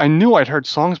I knew I'd heard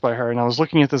songs by her, and I was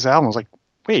looking at this album. I was like,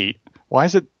 wait, why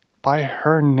is it by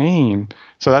her name?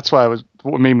 So that's why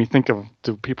what made me think of,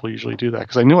 do people usually do that?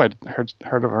 Because I knew I'd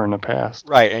heard of her in the past.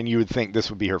 right, and you would think this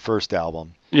would be her first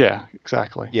album. Yeah,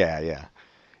 exactly. Yeah.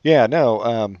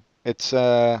 No, it's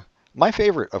my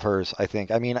favorite of hers, I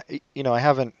think. I mean, I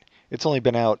haven't. It's only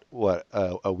been out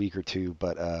a week or two,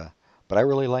 but I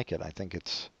really like it. I think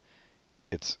it's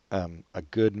a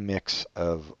good mix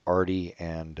of arty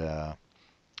and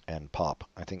pop.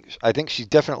 I think she's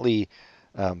definitely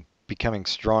becoming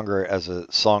stronger as a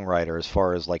songwriter as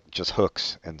far as like just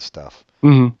hooks and stuff.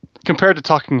 Mm-hmm. Compared to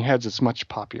Talking Heads, it's much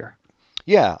poppier.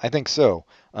 Yeah, I think so.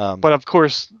 But of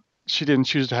course, she didn't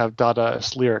choose to have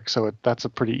Dadaist lyrics, so that's a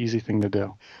pretty easy thing to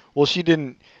do. Well, she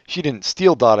didn't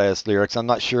steal Dadaist lyrics. I'm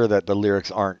not sure that the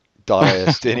lyrics aren't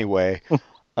Dadaist anyway.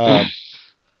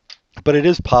 But it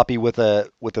is poppy with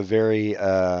a very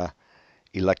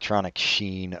electronic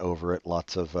sheen over it.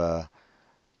 Lots of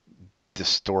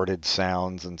distorted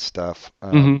sounds and stuff.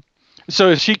 Mm-hmm. So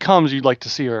if she comes, you'd like to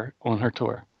see her on her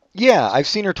tour? Yeah, I've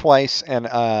seen her twice, and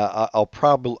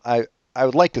I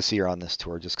would like to see her on this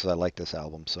tour just because I like this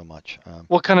album so much.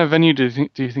 What kind of venue do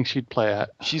you think she'd play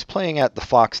at? She's playing at the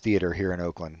Fox Theater here in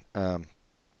Oakland,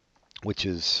 which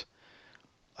is,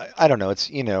 I don't know. It's,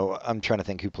 I'm trying to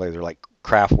think who plays there. Like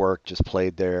Kraftwerk just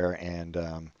played there,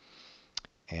 and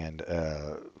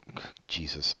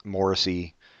Jesus,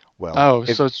 Morrissey. Well,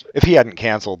 if he hadn't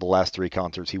canceled the last three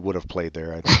concerts, he would have played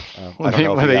there. I don't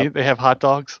know if they have hot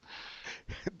dogs.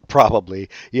 Probably,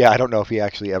 yeah. I don't know if he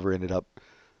actually ever ended up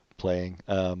playing.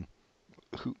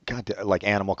 Like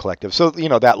Animal Collective. So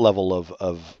that level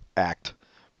of act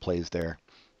plays there.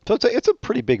 So it's a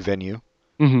pretty big venue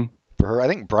for her. I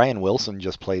think Brian Wilson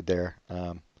just played there,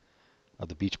 of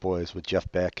the Beach Boys with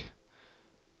Jeff Beck.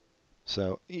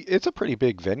 So it's a pretty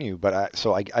big venue. But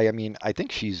I mean I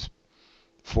think she's,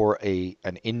 for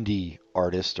an indie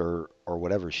artist or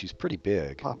whatever, she's pretty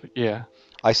big. Yeah.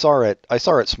 I saw her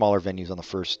at smaller venues on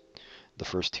the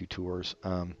first two tours.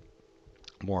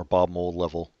 More Bob Mould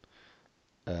level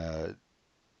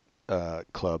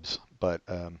clubs, but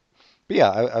yeah,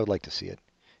 I would like to see it.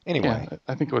 Anyway, yeah,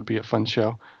 I think it would be a fun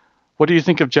show. What do you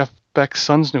think of Jeff Beck's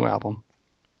son's new album?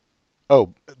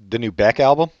 Oh, the new Beck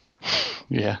album?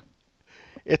 Yeah.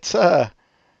 It's I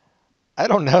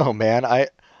don't know, man. I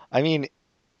mean,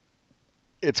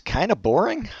 it's kind of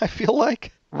boring, I feel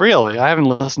like. Really? I haven't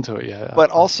listened to it yet.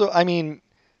 But also, I mean,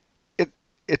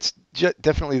 it's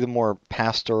definitely the more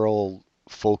pastoral,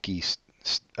 folky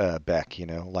Beck,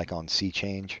 like on Sea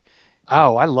Change.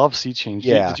 Oh, I love Sea Change.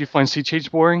 Yeah. Did you find Sea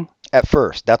Change boring? At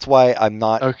first. That's why I'm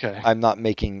not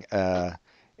making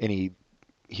any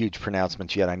huge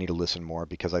pronouncements yet. I need to listen more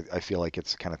because I feel like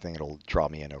it's the kind of thing that'll draw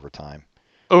me in over time.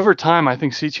 Over time, I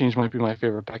think Sea Change might be my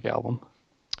favorite Beck album.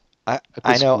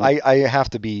 I know. I have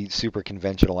to be super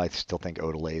conventional. I still think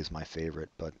Odelay is my favorite,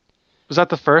 but was that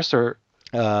the first or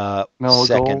Mellow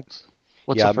second? Gold?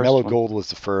 What's yeah, the first Mellow one? Gold was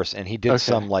the first, and he did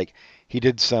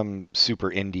some super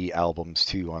indie albums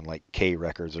too on like K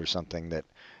Records or something that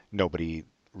nobody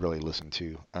really listened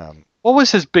to. What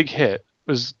was his big hit?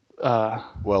 Was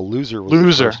Loser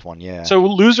was the first one, yeah. So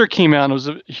Loser came out and it was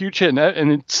a huge hit,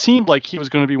 and it seemed like he was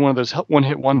going to be one of those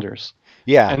one-hit wonders.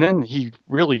 Yeah. And then he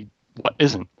really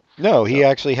isn't. No, he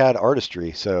actually had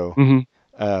artistry, so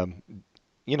mm-hmm.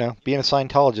 Being a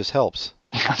Scientologist helps.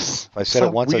 Yes. If I said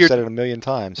it once, I've said it a million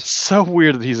times. It's so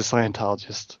weird that he's a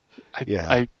Scientologist.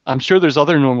 I'm sure there's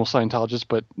other normal Scientologists,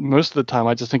 but most of the time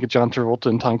I just think of John Travolta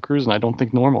and Tom Cruise, and I don't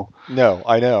think normal. No,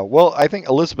 I know. Well, I think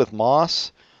Elizabeth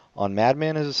Moss on Mad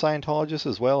Men is a Scientologist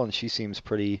as well, and she seems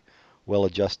pretty well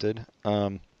adjusted.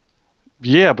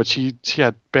 Yeah, but she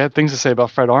had bad things to say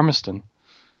about Fred Armisen.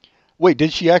 Wait,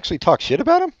 did she actually talk shit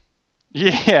about him?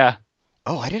 Yeah.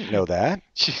 Oh, I didn't know that.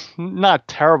 Not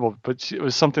terrible, but it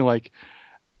was something like,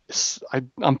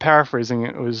 I'm paraphrasing.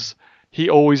 It was, he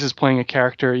always is playing a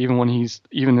character even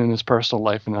in his personal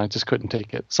life, and I just couldn't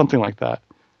take it. Something like that.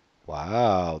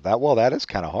 Wow, that is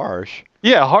kind of harsh.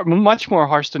 Yeah, much more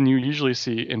harsh than you usually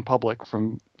see in public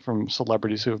from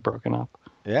celebrities who have broken up.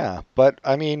 Yeah, but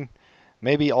I mean,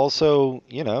 maybe also,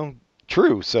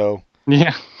 true. So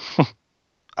yeah.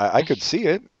 I could see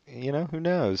it. You know, who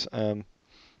knows?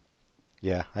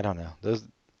 Yeah, I don't know. Those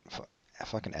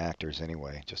fucking actors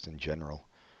anyway, just in general,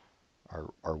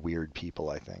 are weird people,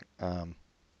 I think.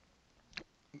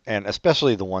 And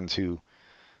especially the ones who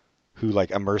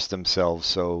like immerse themselves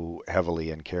so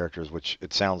heavily in characters, which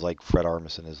it sounds like Fred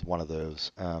Armisen is one of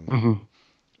those. Hmm.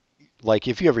 Like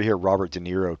if you ever hear Robert De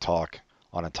Niro talk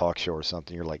on a talk show or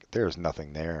something, you're like, there's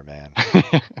nothing there, man.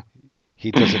 He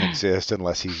doesn't exist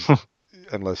unless In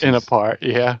a he's part,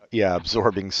 yeah. yeah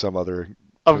absorbing some other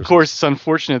Of person. course, it's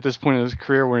unfortunate at this point in his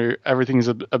career where everything he's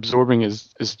absorbing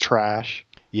is trash.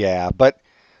 Yeah, but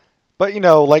you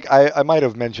know, like I might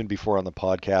have mentioned before on the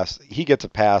podcast, he gets a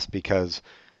pass because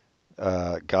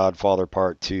Godfather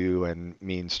Part 2 and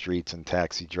Mean Streets and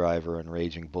Taxi Driver and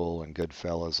Raging Bull and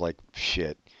Goodfellas, like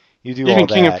shit. You do Even all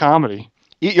King of that. Comedy.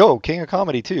 Yo, King of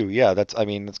Comedy too. Yeah, that's I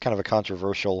mean, it's kind of a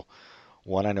controversial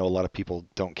one. I know a lot of people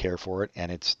don't care for it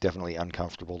and it's definitely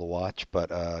uncomfortable to watch,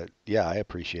 but yeah, I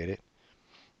appreciate it.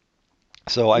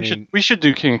 So I mean, We should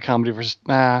do King of Comedy versus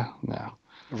no.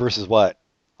 versus what?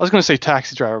 I was going to say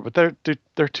Taxi Driver, but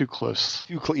they're too close.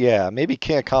 Yeah, maybe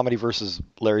King of Comedy versus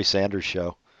Larry Sanders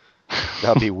Show.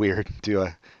 That'd be weird. Do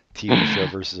a TV show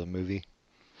versus a movie.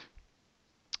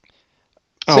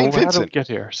 St. How did we Vincent. get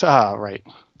here? Right.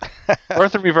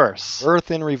 Earth in Reverse. Earth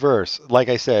in Reverse. Like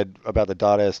I said about the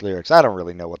 .s lyrics, I don't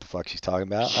really know what the fuck she's talking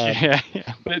about. Yeah,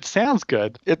 but it sounds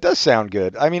good. It does sound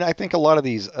good. I mean, I think a lot of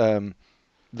these,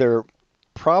 they're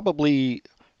probably,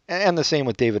 and the same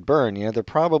with David Byrne. You know, they're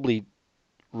probably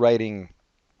writing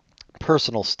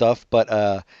personal stuff,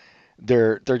 but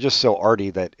they're just so arty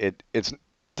that it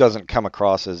doesn't come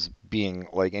across as being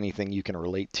like anything you can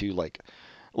relate to, like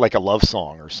a love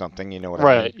song or something. You know what I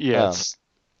mean? Right. Yeah.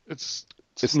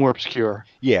 It's more obscure.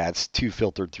 Yeah, it's too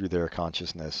filtered through their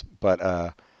consciousness.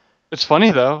 But It's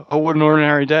funny though. Oh, what an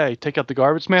ordinary day. Take out the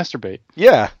garbage, masturbate.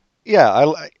 yeah,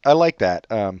 I like that.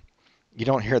 You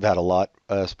don't hear that a lot,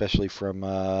 especially from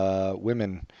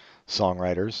women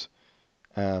songwriters.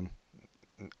 Um,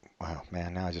 wow,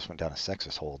 man, now I just went down a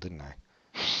sexist hole, didn't I?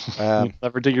 You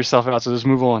never dig yourself out, so just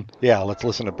move on. Yeah, let's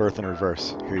listen to Birth in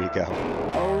Reverse. Here you go.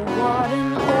 Oh, what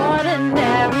an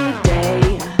ordinary day.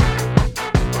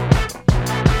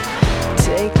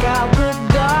 Take out the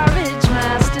garbage,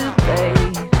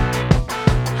 masturbate.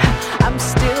 I'm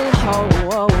still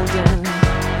holding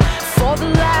for the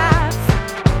laugh.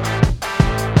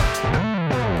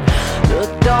 The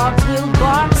dogs will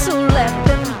bark, so let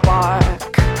them bark.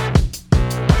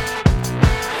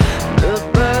 The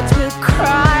birds will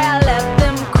cry, I let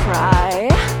them cry.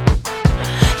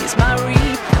 Here's my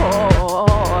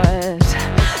report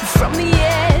from the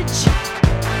edge.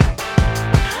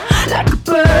 Like a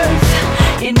bird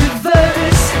in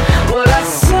reverse, what I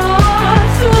saw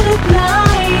through the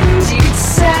blinds. You could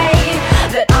say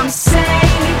that I'm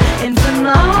sane in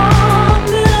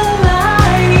phenomenal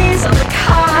eyes. On the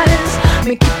cars,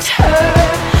 make a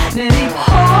turn, and a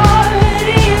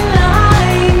party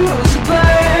line. Was a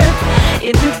bird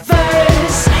in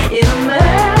reverse in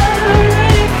America.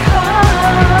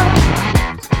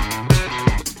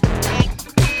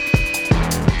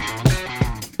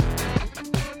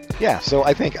 Yeah, so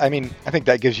I think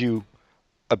that gives you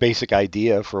a basic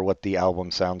idea for what the album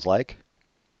sounds like.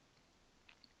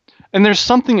 And there's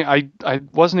something I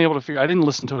wasn't able to figure. I didn't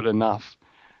listen to it enough,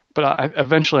 but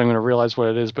eventually I'm going to realize what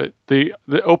it is. But the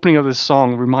opening of this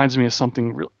song reminds me of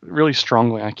something really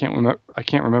strongly. I can't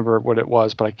remember what it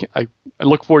was, but I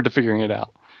look forward to figuring it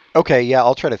out. Okay, yeah,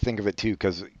 I'll try to think of it too,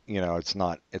 because you know it's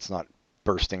not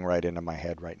bursting right into my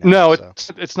head right now. No, so.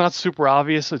 it's not super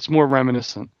obvious. It's more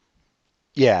reminiscent.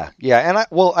 Yeah, and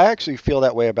I actually feel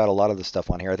that way about a lot of the stuff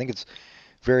on here. I think it's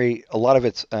a lot of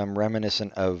it's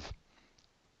reminiscent of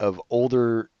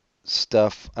older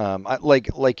stuff.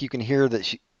 Like you can hear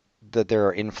that there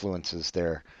are influences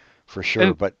there for sure.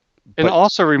 And but it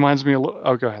also reminds me a little.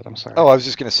 Oh, go ahead. I'm sorry. oh, I was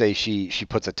just gonna say she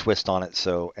puts a twist on it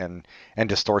and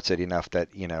distorts it enough that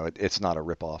you know it's not a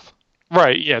ripoff.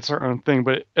 Right. Yeah, it's her own thing,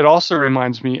 but it also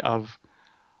reminds me of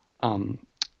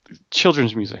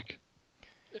children's music.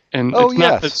 And Oh, it's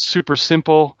not yes. that super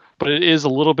simple, but it is a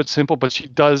little bit simple. But she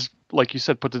does, like you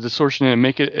said, put the distortion in and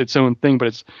make it its own thing. But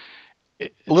it's A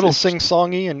little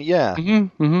sing-songy and yeah.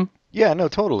 Mm-hmm. Yeah, no,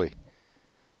 totally.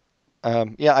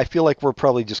 Yeah, I feel like we're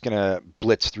probably just gonna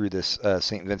blitz through this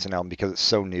St. Vincent album because it's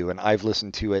so new, and I've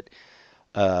listened to it.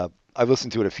 I've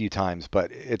listened to it a few times,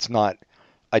 but it's not.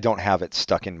 I don't have it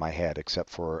stuck in my head except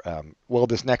for well,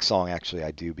 this next song actually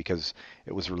I do because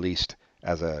it was released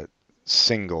as a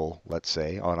single, let's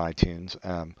say, on iTunes.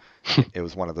 It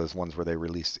was one of those ones where they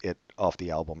released it off the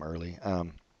album early.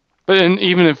 But and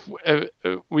even if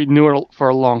we knew it for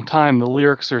a long time, the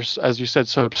lyrics are, as you said,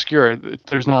 so obscure.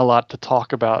 There's not a lot to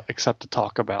talk about except to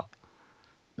talk about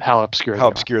how obscure How they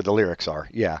are. obscure the lyrics are,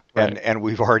 yeah. Right. And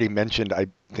we've already mentioned, I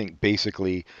think,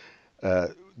 basically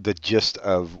the gist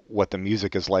of what the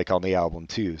music is like on the album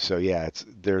too. So yeah, it's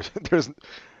there's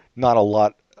not a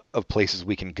lot of places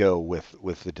we can go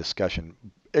with the discussion,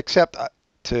 except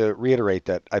to reiterate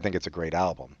that I think it's a great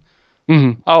album.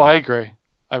 Oh, I agree.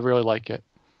 I really like it.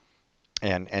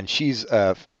 And she's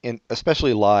in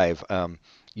especially live.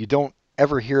 You don't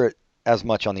ever hear it as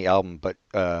much on the album, but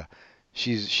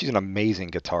she's an amazing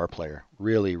guitar player,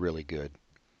 really really good.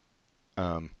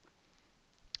 Um,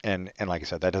 and like I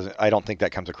said, that doesn't I don't think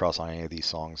that comes across on any of these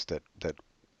songs that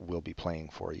we'll be playing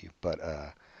for you.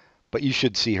 But you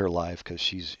should see her live because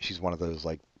she's one of those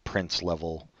like Prince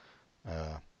level,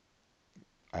 uh,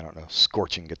 I don't know,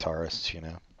 scorching guitarists, you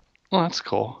know. Well, that's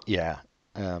cool. Yeah.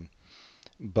 Um,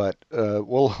 but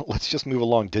well, let's just move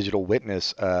along. Digital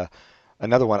Witness.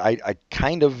 Another one. I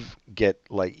kind of get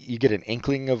like you get an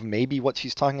inkling of maybe what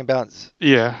she's talking about.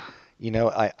 Yeah. You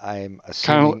know, I'm Kind of.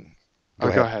 assuming. Go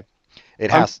ahead.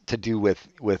 It I'm- has to do with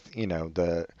you know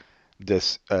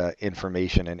this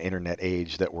information and internet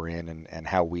age that we're in, and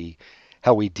how we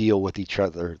deal with each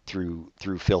other through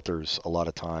filters a lot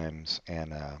of times,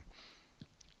 and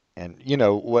you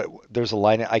know what, there's a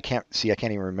line I can't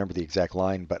even remember the exact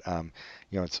line, but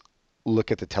you know, it's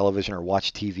look at the television or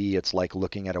watch TV, it's like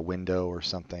looking at a window or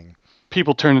something.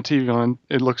 People turn the TV on,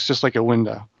 it looks just like a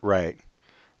window. Right.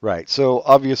 Right. So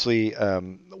obviously,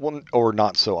 one or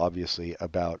not so obviously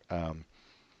about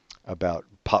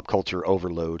pop culture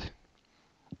overload.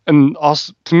 And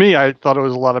also, to me, I thought it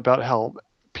was a lot about how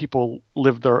people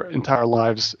live their entire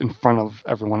lives in front of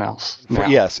everyone else. now.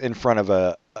 Yes, in front of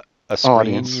a screen.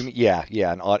 Audience. Yeah,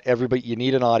 yeah. Everybody, you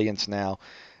need an audience now.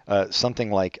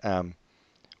 Something like,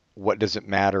 what does it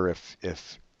matter if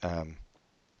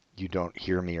you don't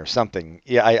hear me or something?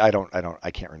 Yeah,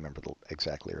 I can't remember the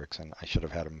exact lyrics, and I should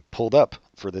have had them pulled up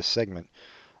for this segment.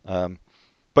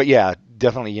 But yeah,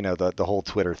 definitely, you know, the whole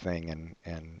Twitter thing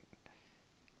and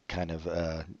kind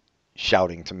of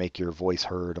shouting to make your voice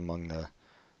heard among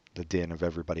the din of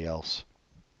everybody else.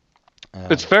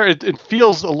 It's very. It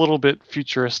feels a little bit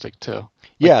futuristic too.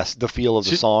 Yes, the feel of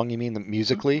the song. You mean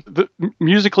musically?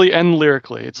 Musically and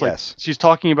lyrically, it's Yes. like she's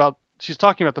talking about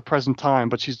the present time,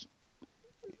 but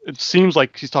it seems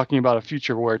like she's talking about a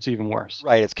future where it's even worse.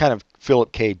 Right. It's kind of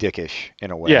Philip K. Dickish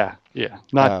in a way. Yeah, yeah.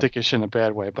 Not dickish in a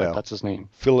bad way, but well, that's his name.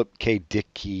 Philip K.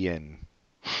 Dickian.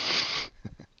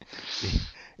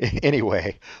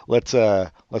 Anyway, let's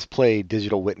play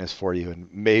Digital Witness for you, and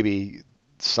maybe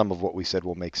some of what we said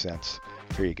will make sense.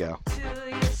 Here you go. To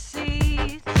your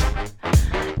seats.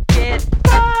 Get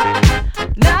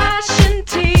up, gnashing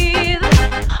teeth.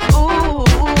 Ooh,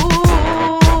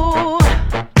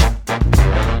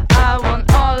 I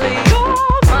want all of your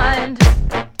mind.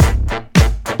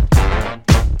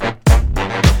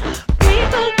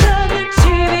 People turn the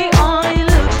TV on, it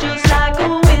looks just like a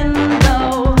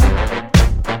window.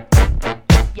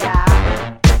 Yeah.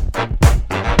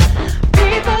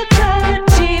 People turn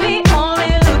the TV on,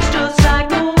 it looks just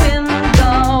like a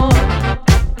window.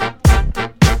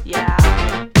 Yeah.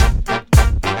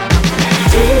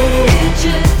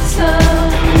 Digital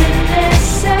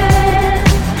innocent.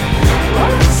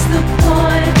 What's the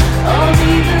point of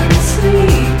even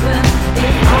sleeping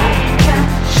if I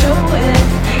can't show it?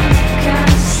 You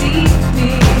can't see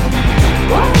me.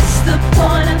 What's the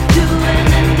point of doing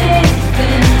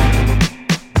anything?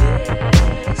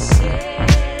 This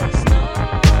is no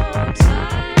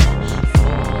time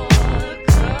for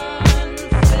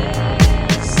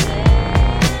confessing.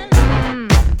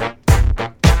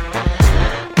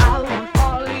 I want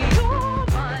all of your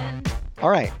mind. All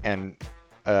right, and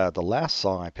the last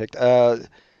song I picked.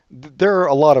 There are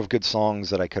a lot of good songs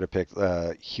that I could have picked.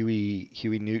 Huey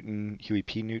P.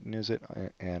 Newton, is it?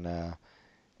 And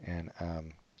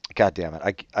God damn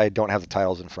it, I don't have the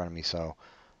titles in front of me, so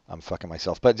I'm fucking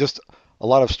myself. But just a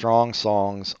lot of strong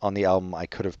songs on the album I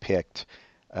could have picked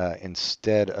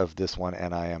instead of this one,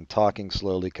 and I am talking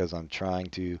slowly because I'm trying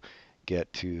to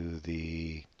get to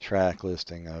the track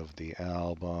listing of the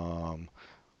album,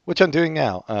 which I'm doing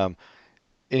now.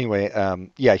 Anyway,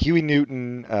 yeah, Huey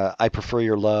Newton, I Prefer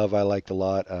Your Love, I liked a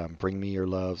lot. Bring Me Your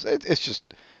Loves, it's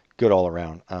just good all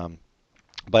around.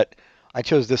 But I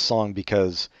chose this song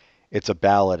because it's a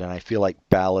ballad, and I feel like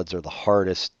ballads are the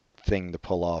hardest thing to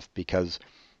pull off because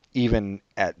even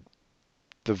at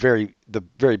the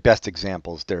very best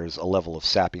examples, there's a level of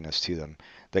sappiness to them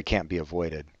that can't be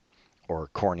avoided, or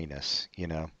corniness, you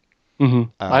know.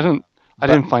 Mm-hmm. I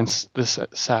didn't find this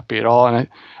sappy at all,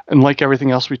 and like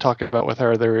everything else we talked about with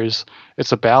her,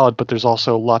 it's a ballad, but there's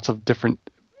also lots of different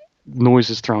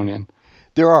noises thrown in.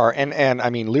 There are, and I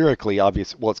mean lyrically,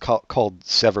 obvious. Well, it's called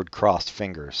 "Severed Crossed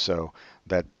Fingers," so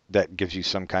that gives you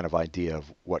some kind of idea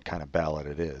of what kind of ballad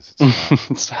it is. It's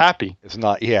not, It's happy. it's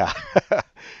not, yeah,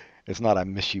 it's not "I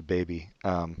Miss You, Baby."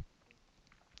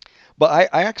 But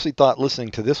I actually thought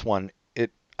listening to this one,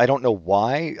 I don't know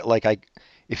why. Like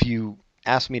if you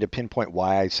asked me to pinpoint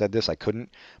why I said this, I couldn't.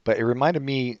 But it reminded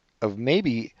me of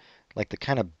maybe like the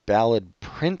kind of ballad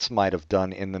Prince might have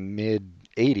done in the mid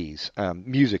 '80s,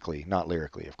 musically, not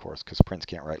lyrically, of course, because Prince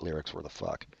can't write lyrics worth a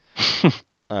fuck.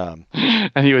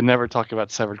 And he would never talk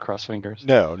about severed cross fingers.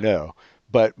 No.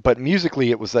 But musically,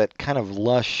 it was that kind of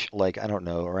lush, like I don't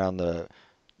know, around the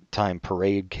time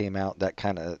Parade came out, that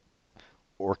kind of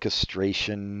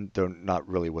orchestration, though not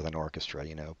really with an orchestra,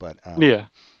 but Yeah.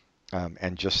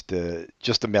 And just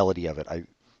the melody of it, I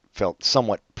felt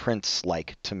somewhat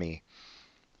Prince-like to me.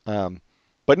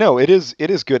 But no, it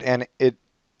is good, and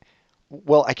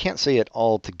well, I can't say it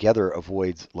altogether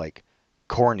avoids like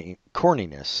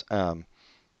corniness,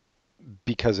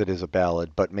 because it is a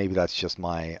ballad, but maybe that's just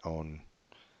my own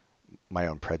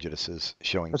prejudices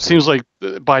showing It through. seems like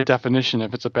by definition,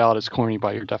 if it's a ballad, it's corny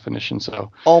by your definition.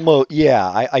 So Almost,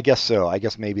 yeah, I guess so. I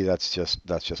guess maybe that's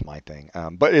just my thing.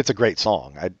 But it's a great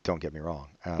song. Don't get me wrong.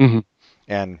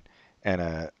 And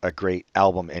a great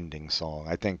album ending song.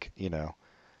 I think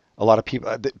a lot of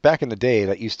people back in the day,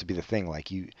 that used to be the thing.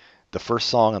 Like the first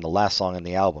song and the last song in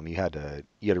the album, you had to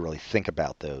really think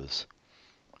about those,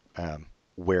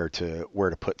 where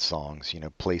to put songs,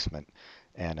 placement.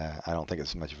 And I don't think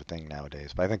it's much of a thing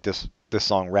nowadays. But I think this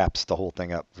song wraps the whole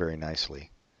thing up very nicely.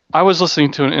 I was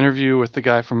listening to an interview with the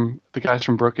guys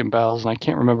from Broken Bells, and I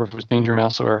can't remember if it was Danger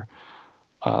Mouse or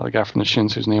the guy from the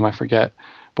Shins, whose name I forget.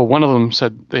 But one of them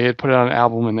said they had put out an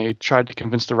album and they tried to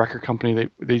convince the record company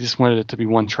they just wanted it to be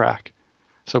one track,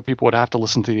 so people would have to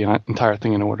listen to the entire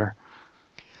thing in order.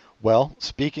 Well,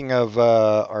 speaking of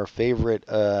our favorite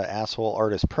asshole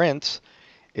artist Prince,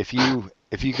 if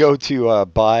you go to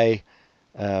buy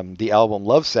the album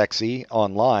Love Sexy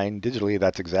online digitally,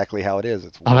 that's exactly how it is.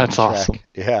 It's one that's track. awesome.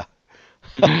 Yeah.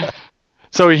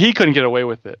 So he couldn't get away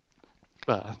with it,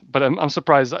 but I'm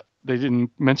surprised that they didn't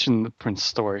mention the Prince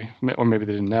story, or maybe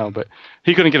they didn't know. But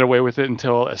he couldn't get away with it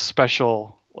until a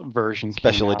special version,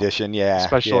 Special edition, yeah.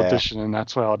 Special edition, and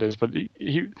that's how it is. But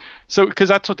because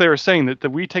that's what they were saying,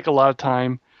 that we take a lot of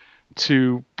time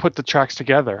to put the tracks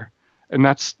together. And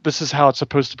this is how it's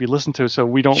supposed to be listened to. So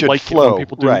we don't Should like flow, it when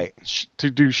people do right.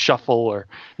 To do shuffle, or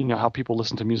how people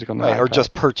listen to music on the Right, or iPad.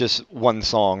 just purchase one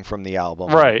song from the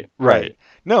album. Right.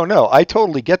 No, I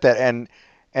totally get that, and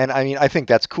I mean I think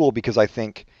that's cool because I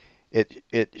think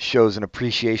it shows an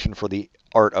appreciation for the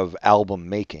art of album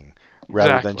making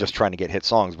rather than just trying to get hit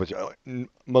songs, which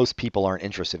most people aren't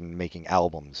interested in making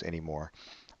albums anymore.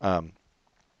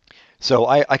 So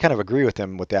I kind of agree with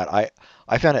him with that.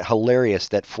 I found it hilarious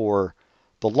that for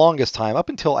the longest time, up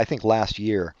until I think last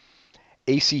year,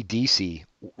 AC/DC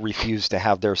refused to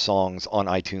have their songs on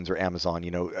iTunes or Amazon,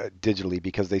 digitally,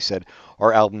 because they said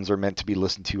our albums are meant to be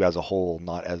listened to as a whole,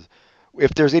 not as.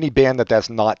 If there's any band that's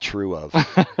not true of,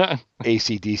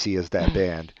 AC/DC is that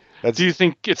band. Do you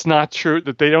think it's not true,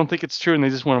 that they don't think it's true and they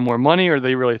just want more money, or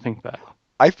they really think that?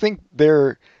 I think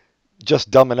they're just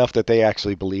dumb enough that they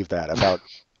actually believe that about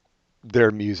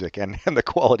their music and the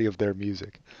quality of their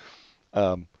music.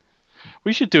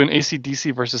 We should do an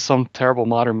AC/DC versus some terrible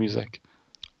modern music.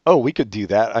 Oh, we could do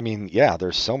that. I mean, yeah,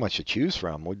 there's so much to choose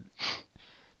from. We'd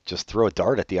just throw a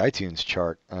dart at the iTunes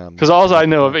chart. Because all I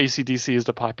know of AC/DC is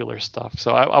the popular stuff.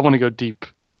 So I want to go deep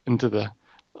into the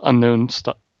unknown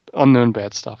stuff, unknown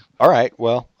bad stuff. All right.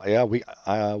 Well, yeah, we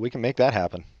can make that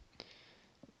happen.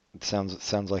 It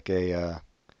sounds like a.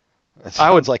 I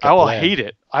will plan. hate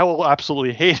it. I will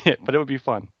absolutely hate it, but it would be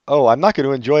fun. Oh, I'm not going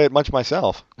to enjoy it much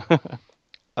myself.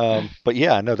 But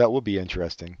yeah, no, that would be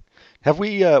interesting. Have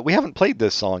we haven't played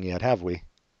this song yet, have we?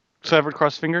 Severed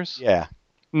Cross Fingers? Yeah.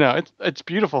 No, it's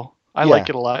beautiful. I like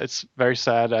it a lot. It's very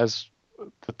sad, as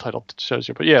the title shows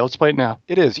you. But yeah, let's play it now.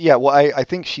 It is. Yeah. Well, I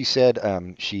think she said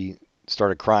she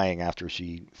started crying after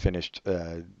she finished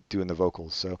doing the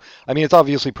vocals. So I mean, it's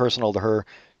obviously personal to her.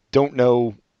 Don't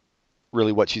know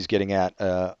really what she's getting at.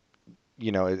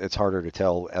 It's harder to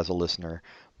tell as a listener.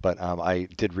 But I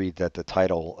did read that the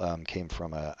title came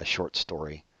from a short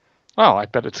story. Oh, I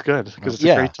bet it's good because it's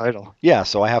a great title. Yeah,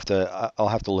 so I'll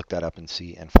have to look that up and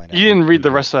see and find out. You didn't read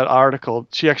the rest of that article.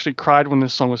 She actually cried when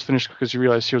this song was finished because she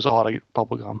realized she was all out of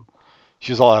bubblegum.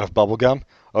 She was all out of bubblegum?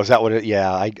 Oh, is that what it?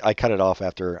 Yeah, I cut it off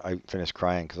after I finished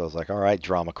crying because I was like, all right,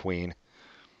 drama queen.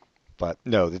 But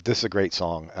no, this is a great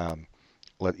song.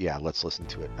 Let's listen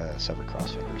to it. Severed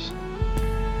Cross Fingers.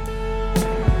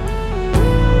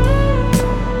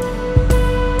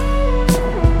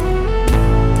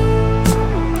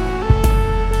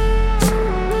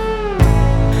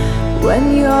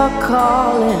 When you're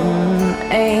calling,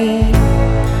 ain't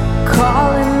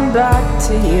calling back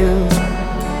to you.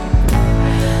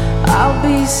 I'll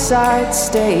be side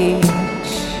stage,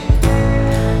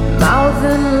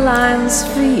 mouthing lines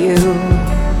for you.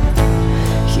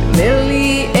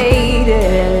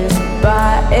 Humiliated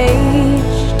by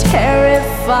age,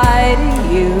 terrified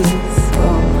of youth.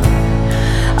 Oh,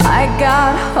 I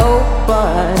got hope,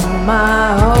 but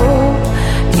my hope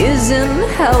isn't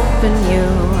helping you.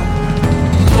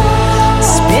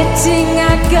 Spitting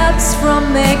at guts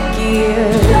from their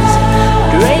gears,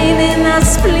 draining our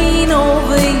spleen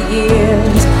over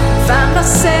years. Found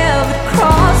ourselves with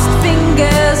crossed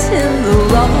fingers in the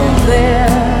rubble there.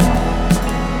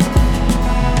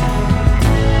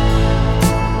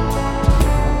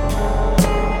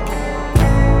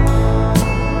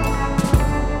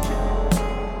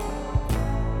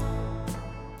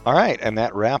 All right, and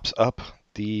that wraps up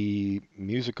the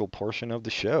musical portion of the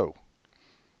show,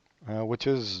 which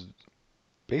is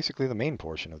basically the main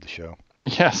portion of the show.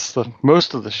 Yes, the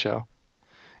most of the show.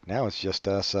 Now it's just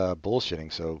us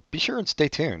bullshitting, so be sure and stay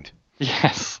tuned.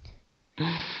 Yes.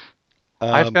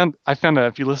 I found that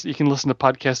if you listen, you can listen to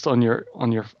podcasts on your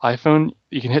iPhone.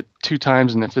 You can hit 2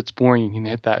 times, and if it's boring, you can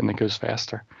hit that, and it goes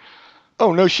faster.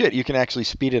 Oh no shit! You can actually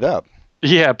speed it up.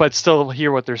 Yeah, but still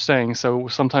hear what they're saying. So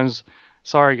sometimes,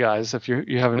 sorry guys, if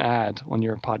you have an ad on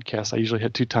your podcast, I usually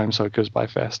hit 2 times so it goes by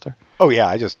faster. Oh yeah,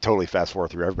 I just totally fast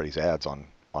forward through everybody's ads on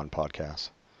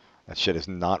podcasts. That shit is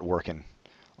not working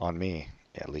on me,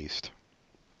 at least.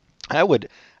 I would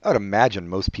imagine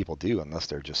most people do, unless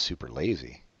they're just super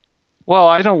lazy. Well,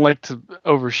 I don't like to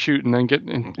overshoot and then get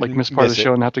in, miss part of the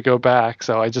show and have to go back,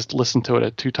 so I just listen to it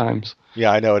at 2 times.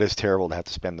 Yeah, I know it is terrible to have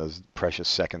to spend those precious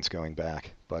seconds going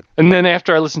back, but. And then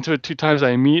after I listen to it 2 times,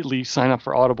 I immediately sign up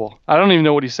for Audible. I don't even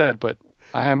know what he said, but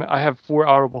I have 4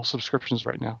 Audible subscriptions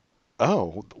right now.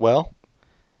 Oh well,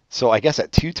 so I guess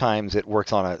at 2 times it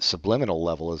works on a subliminal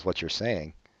level, is what you're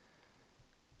saying.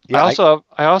 Yeah,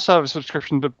 I also have a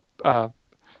subscription to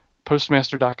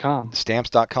Postmaster.com.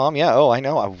 Stamps.com, yeah. Oh, I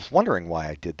know. I was wondering why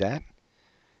I did that.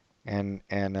 And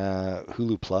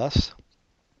Hulu Plus.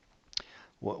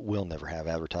 We'll never have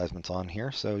advertisements on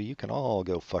here, so you can all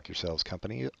go fuck yourselves,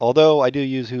 company. Although I do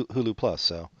use Hulu Plus,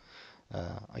 so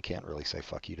I can't really say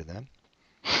fuck you to them.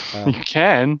 You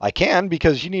can. I can,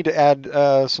 because you need to add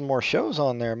some more shows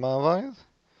on there, motherfuckers.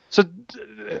 So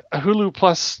Hulu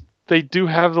Plus, they do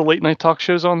have the late night talk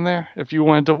shows on there. If you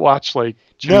wanted to watch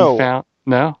Jimmy Fallon.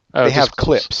 No? Oh, they have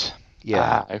clips.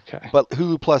 Yeah. Okay. But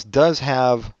Hulu Plus does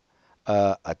have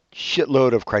a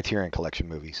shitload of Criterion Collection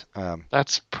movies.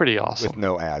 That's pretty awesome. With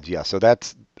no ads, yeah. So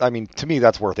to me,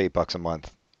 that's worth $8 a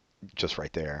month, just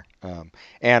right there.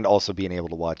 And also being able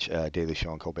to watch Daily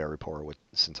Show and Colbert Report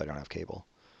since I don't have cable.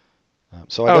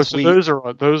 So I guess those are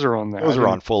on there. Those are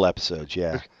on full episodes,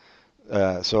 yeah.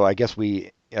 So I guess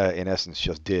we, in essence,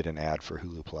 just did an ad for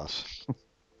Hulu Plus.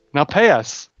 Now pay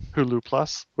us, Hulu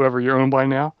Plus, whoever you're owned by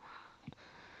now.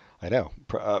 I know.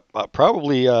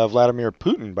 Probably Vladimir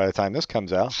Putin by the time this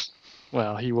comes out.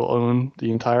 Well, he will own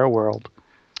the entire world.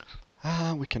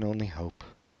 We can only hope.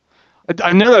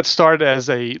 I know that started as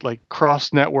a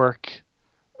cross-network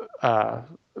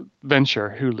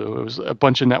venture, Hulu. It was a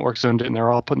bunch of networks owned it, and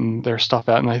they're all putting their stuff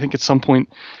out. And I think at some point,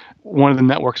 one of the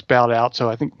networks bowed out, so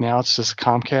I think now it's just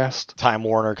Comcast. Time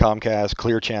Warner, Comcast,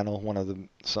 Clear Channel, one of them,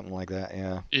 something like that,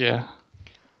 yeah. Yeah.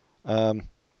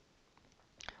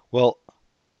 Well,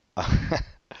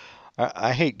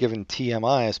 I hate giving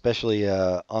TMI, especially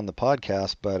on the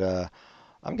podcast, but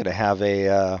I'm going to have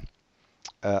a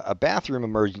bathroom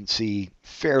emergency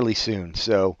fairly soon,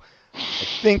 so I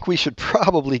think we should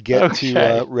probably get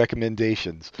to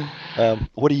recommendations.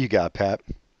 What do you got, Pat?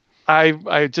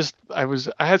 I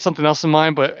had something else in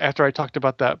mind, but after I talked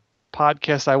about that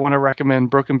podcast, I want to recommend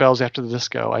Broken Bells After the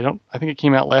Disco. I think it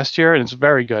came out last year, and it's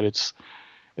very good. It's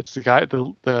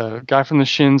the guy from the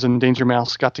Shins and Danger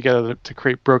Mouse got together to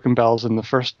create Broken Bells, and the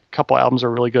first couple albums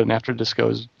are really good, and After the Disco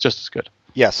is just as good.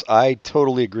 Yes, I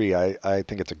totally agree. I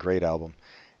think it's a great album,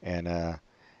 and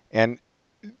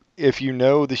if you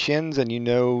know the Shins and you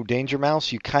know Danger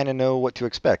Mouse, you kind of know what to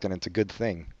expect, and it's a good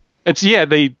thing. It's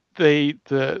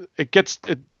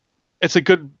it's a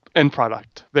good end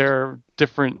product. They're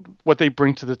different. What they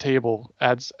bring to the table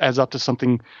adds up to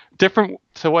something different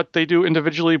to what they do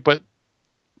individually, but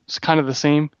it's kind of the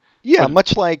same. Yeah,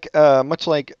 much like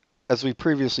as we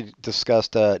previously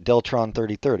discussed, Deltron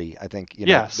 3030. I think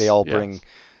Yes, they all yes.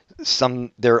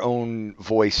 bring their own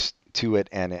voice to it,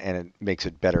 and it makes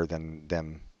it better than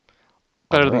them.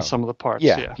 on Better their than own. some of the parts.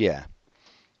 Yeah,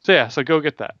 yeah. So go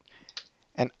get that.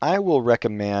 And I will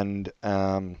recommend,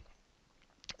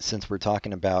 since we're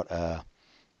talking about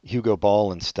Hugo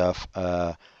Ball and stuff,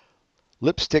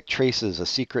 Lipstick Traces: A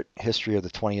Secret History of the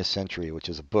 20th Century, which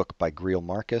is a book by Greil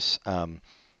Marcus.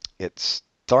 It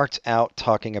starts out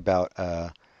talking about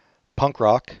punk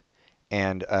rock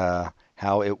and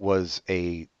how it was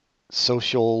a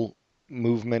social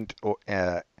movement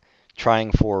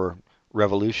trying for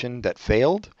revolution that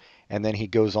failed. And then he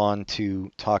goes on to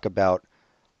talk about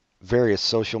various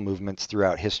social movements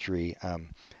throughout history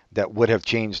that would have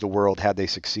changed the world had they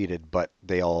succeeded, but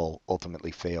they all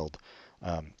ultimately failed.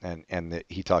 And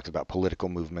he talks about political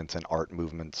movements and art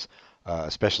movements,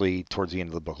 especially towards the end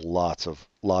of the book. Lots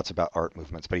about art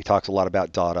movements, but he talks a lot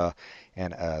about Dada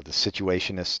and the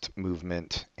Situationist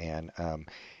movement, and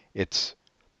it's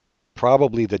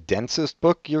probably the densest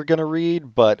book you're going to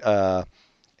read, but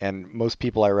and most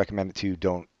people I recommend it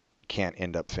to can't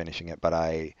end up finishing it, but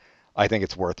I think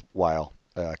it's worthwhile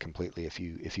completely if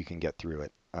you can get through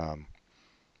it. And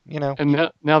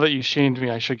now that you shamed me,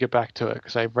 I should get back to it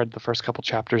because I read the first couple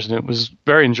chapters and it was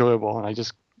very enjoyable, and I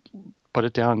just put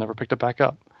it down and never picked it back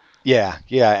up. Yeah,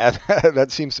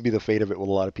 that seems to be the fate of it with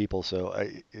a lot of people. So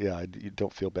I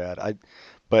don't feel bad.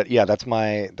 But yeah, that's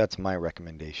my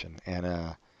recommendation.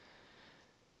 And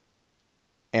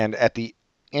at the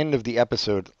end of the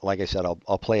episode, like I said,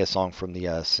 I'll play a song from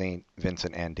the Saint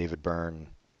Vincent and David Byrne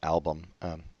album.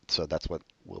 So that's what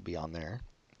will be on there,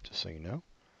 just so you know.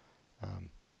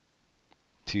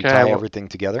 To tie everything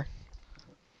together.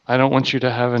 I don't want you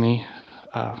to have any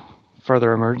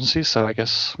further emergencies, so I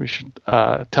guess we should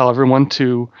tell everyone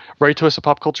to write to us at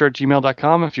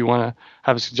popculture@gmail.com if you want to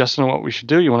have a suggestion on what we should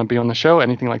do, you want to be on the show,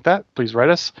 anything like that, please write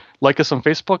us. Like us on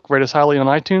Facebook, rate us highly on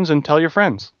iTunes, and tell your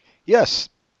friends. Yes,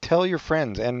 tell your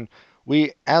friends. And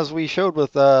as we showed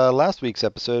with last week's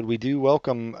episode, we do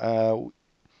welcome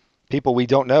people we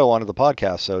don't know onto the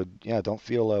podcast, so yeah, don't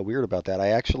feel weird about that. I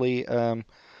actually...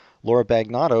 Laura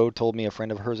Bagnotto told me a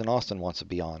friend of hers in Austin wants to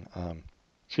be on.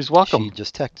 She's welcome. She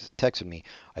just texted me.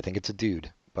 I think it's a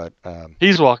dude, but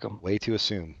he's welcome. Way to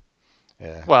assume.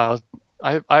 Well,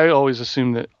 I always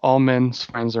assume that all men's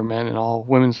friends are men and all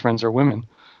women's friends are women.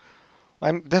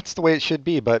 That's the way it should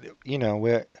be, but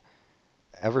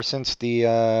ever since the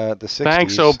 60s.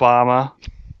 Thanks, Obama.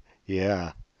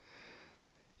 Yeah.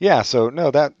 So no,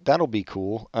 that'll be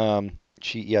cool.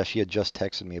 She had just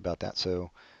texted me about that, so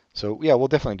yeah, we'll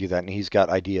definitely do that. And he's got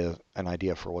an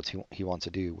idea for what he wants to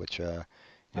do, which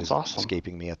is awesome.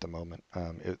 Escaping me at the moment.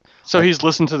 He's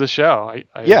listened to the show.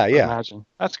 I imagine.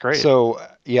 That's great. So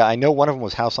yeah, I know one of them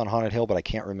was House on Haunted Hill, but I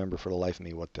can't remember for the life of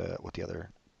me what the other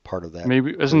part of that.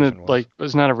 Maybe isn't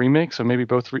that a remake? So maybe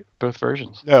both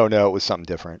versions. No, it was something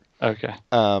different. Okay.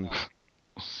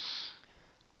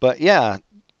 But yeah,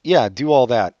 do all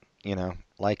that.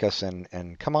 Like us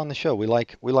and come on the show. We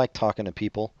like talking to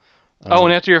people.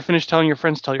 And after you're finished telling your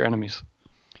friends, tell your enemies.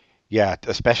 Yeah,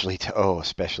 especially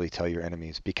tell your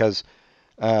enemies, because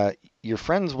your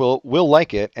friends will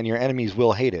like it and your enemies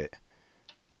will hate it.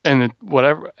 And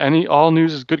all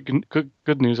news is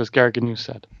good news, as Gary Gnu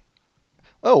said.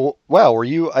 Oh wow, were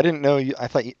you? I didn't know you. I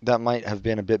thought that might have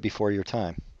been a bit before your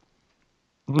time.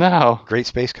 No. Great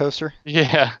Space Coaster.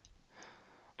 Yeah.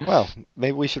 Well,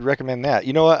 maybe we should recommend that.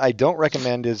 You know what I don't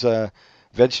recommend is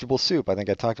Vegetable Soup. I think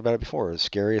I talked about it before. The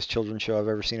scariest children's show I've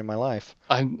ever seen in my life.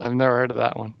 I've never heard of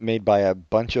that one. Made by a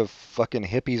bunch of fucking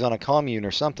hippies on a commune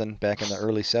or something back in the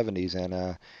early 70s,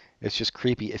 and it's just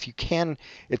creepy. If you can,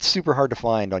 it's super hard to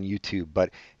find on YouTube, but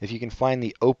if you can find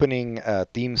the opening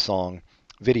theme song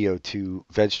video to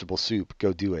Vegetable Soup,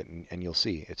 go do it, and you'll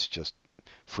see. It's just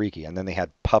freaky. And then they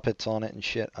had puppets on it and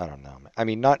shit. I don't know. I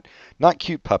mean, not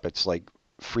cute puppets, like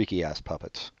freaky ass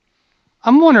puppets.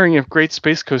 I'm wondering if Great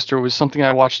Space Coaster was something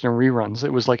I watched in reruns.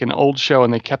 It was like an old show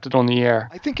and they kept it on the air.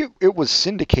 I think it was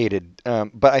syndicated,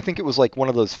 but I think it was like one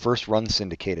of those first run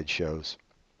syndicated shows.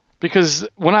 Because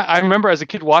when I remember as a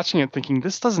kid watching it thinking,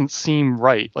 this doesn't seem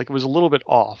right. Like it was a little bit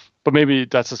off, but maybe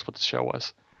that's just what the show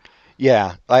was.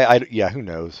 Yeah, who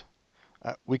knows?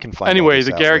 We can find. Anyway,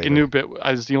 the Gary Gnu bit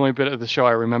is the only bit of the show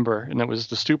I remember, and it was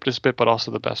the stupidest bit, but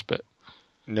also the best bit.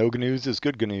 No news is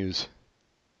good news.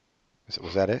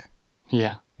 Was that it?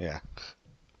 Yeah. Yeah.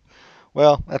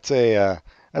 Well, that's a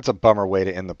bummer way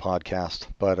to end the podcast,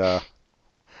 but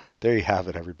there you have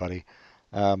it, everybody.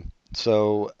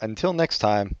 So until next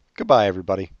time, goodbye,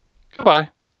 everybody. Goodbye.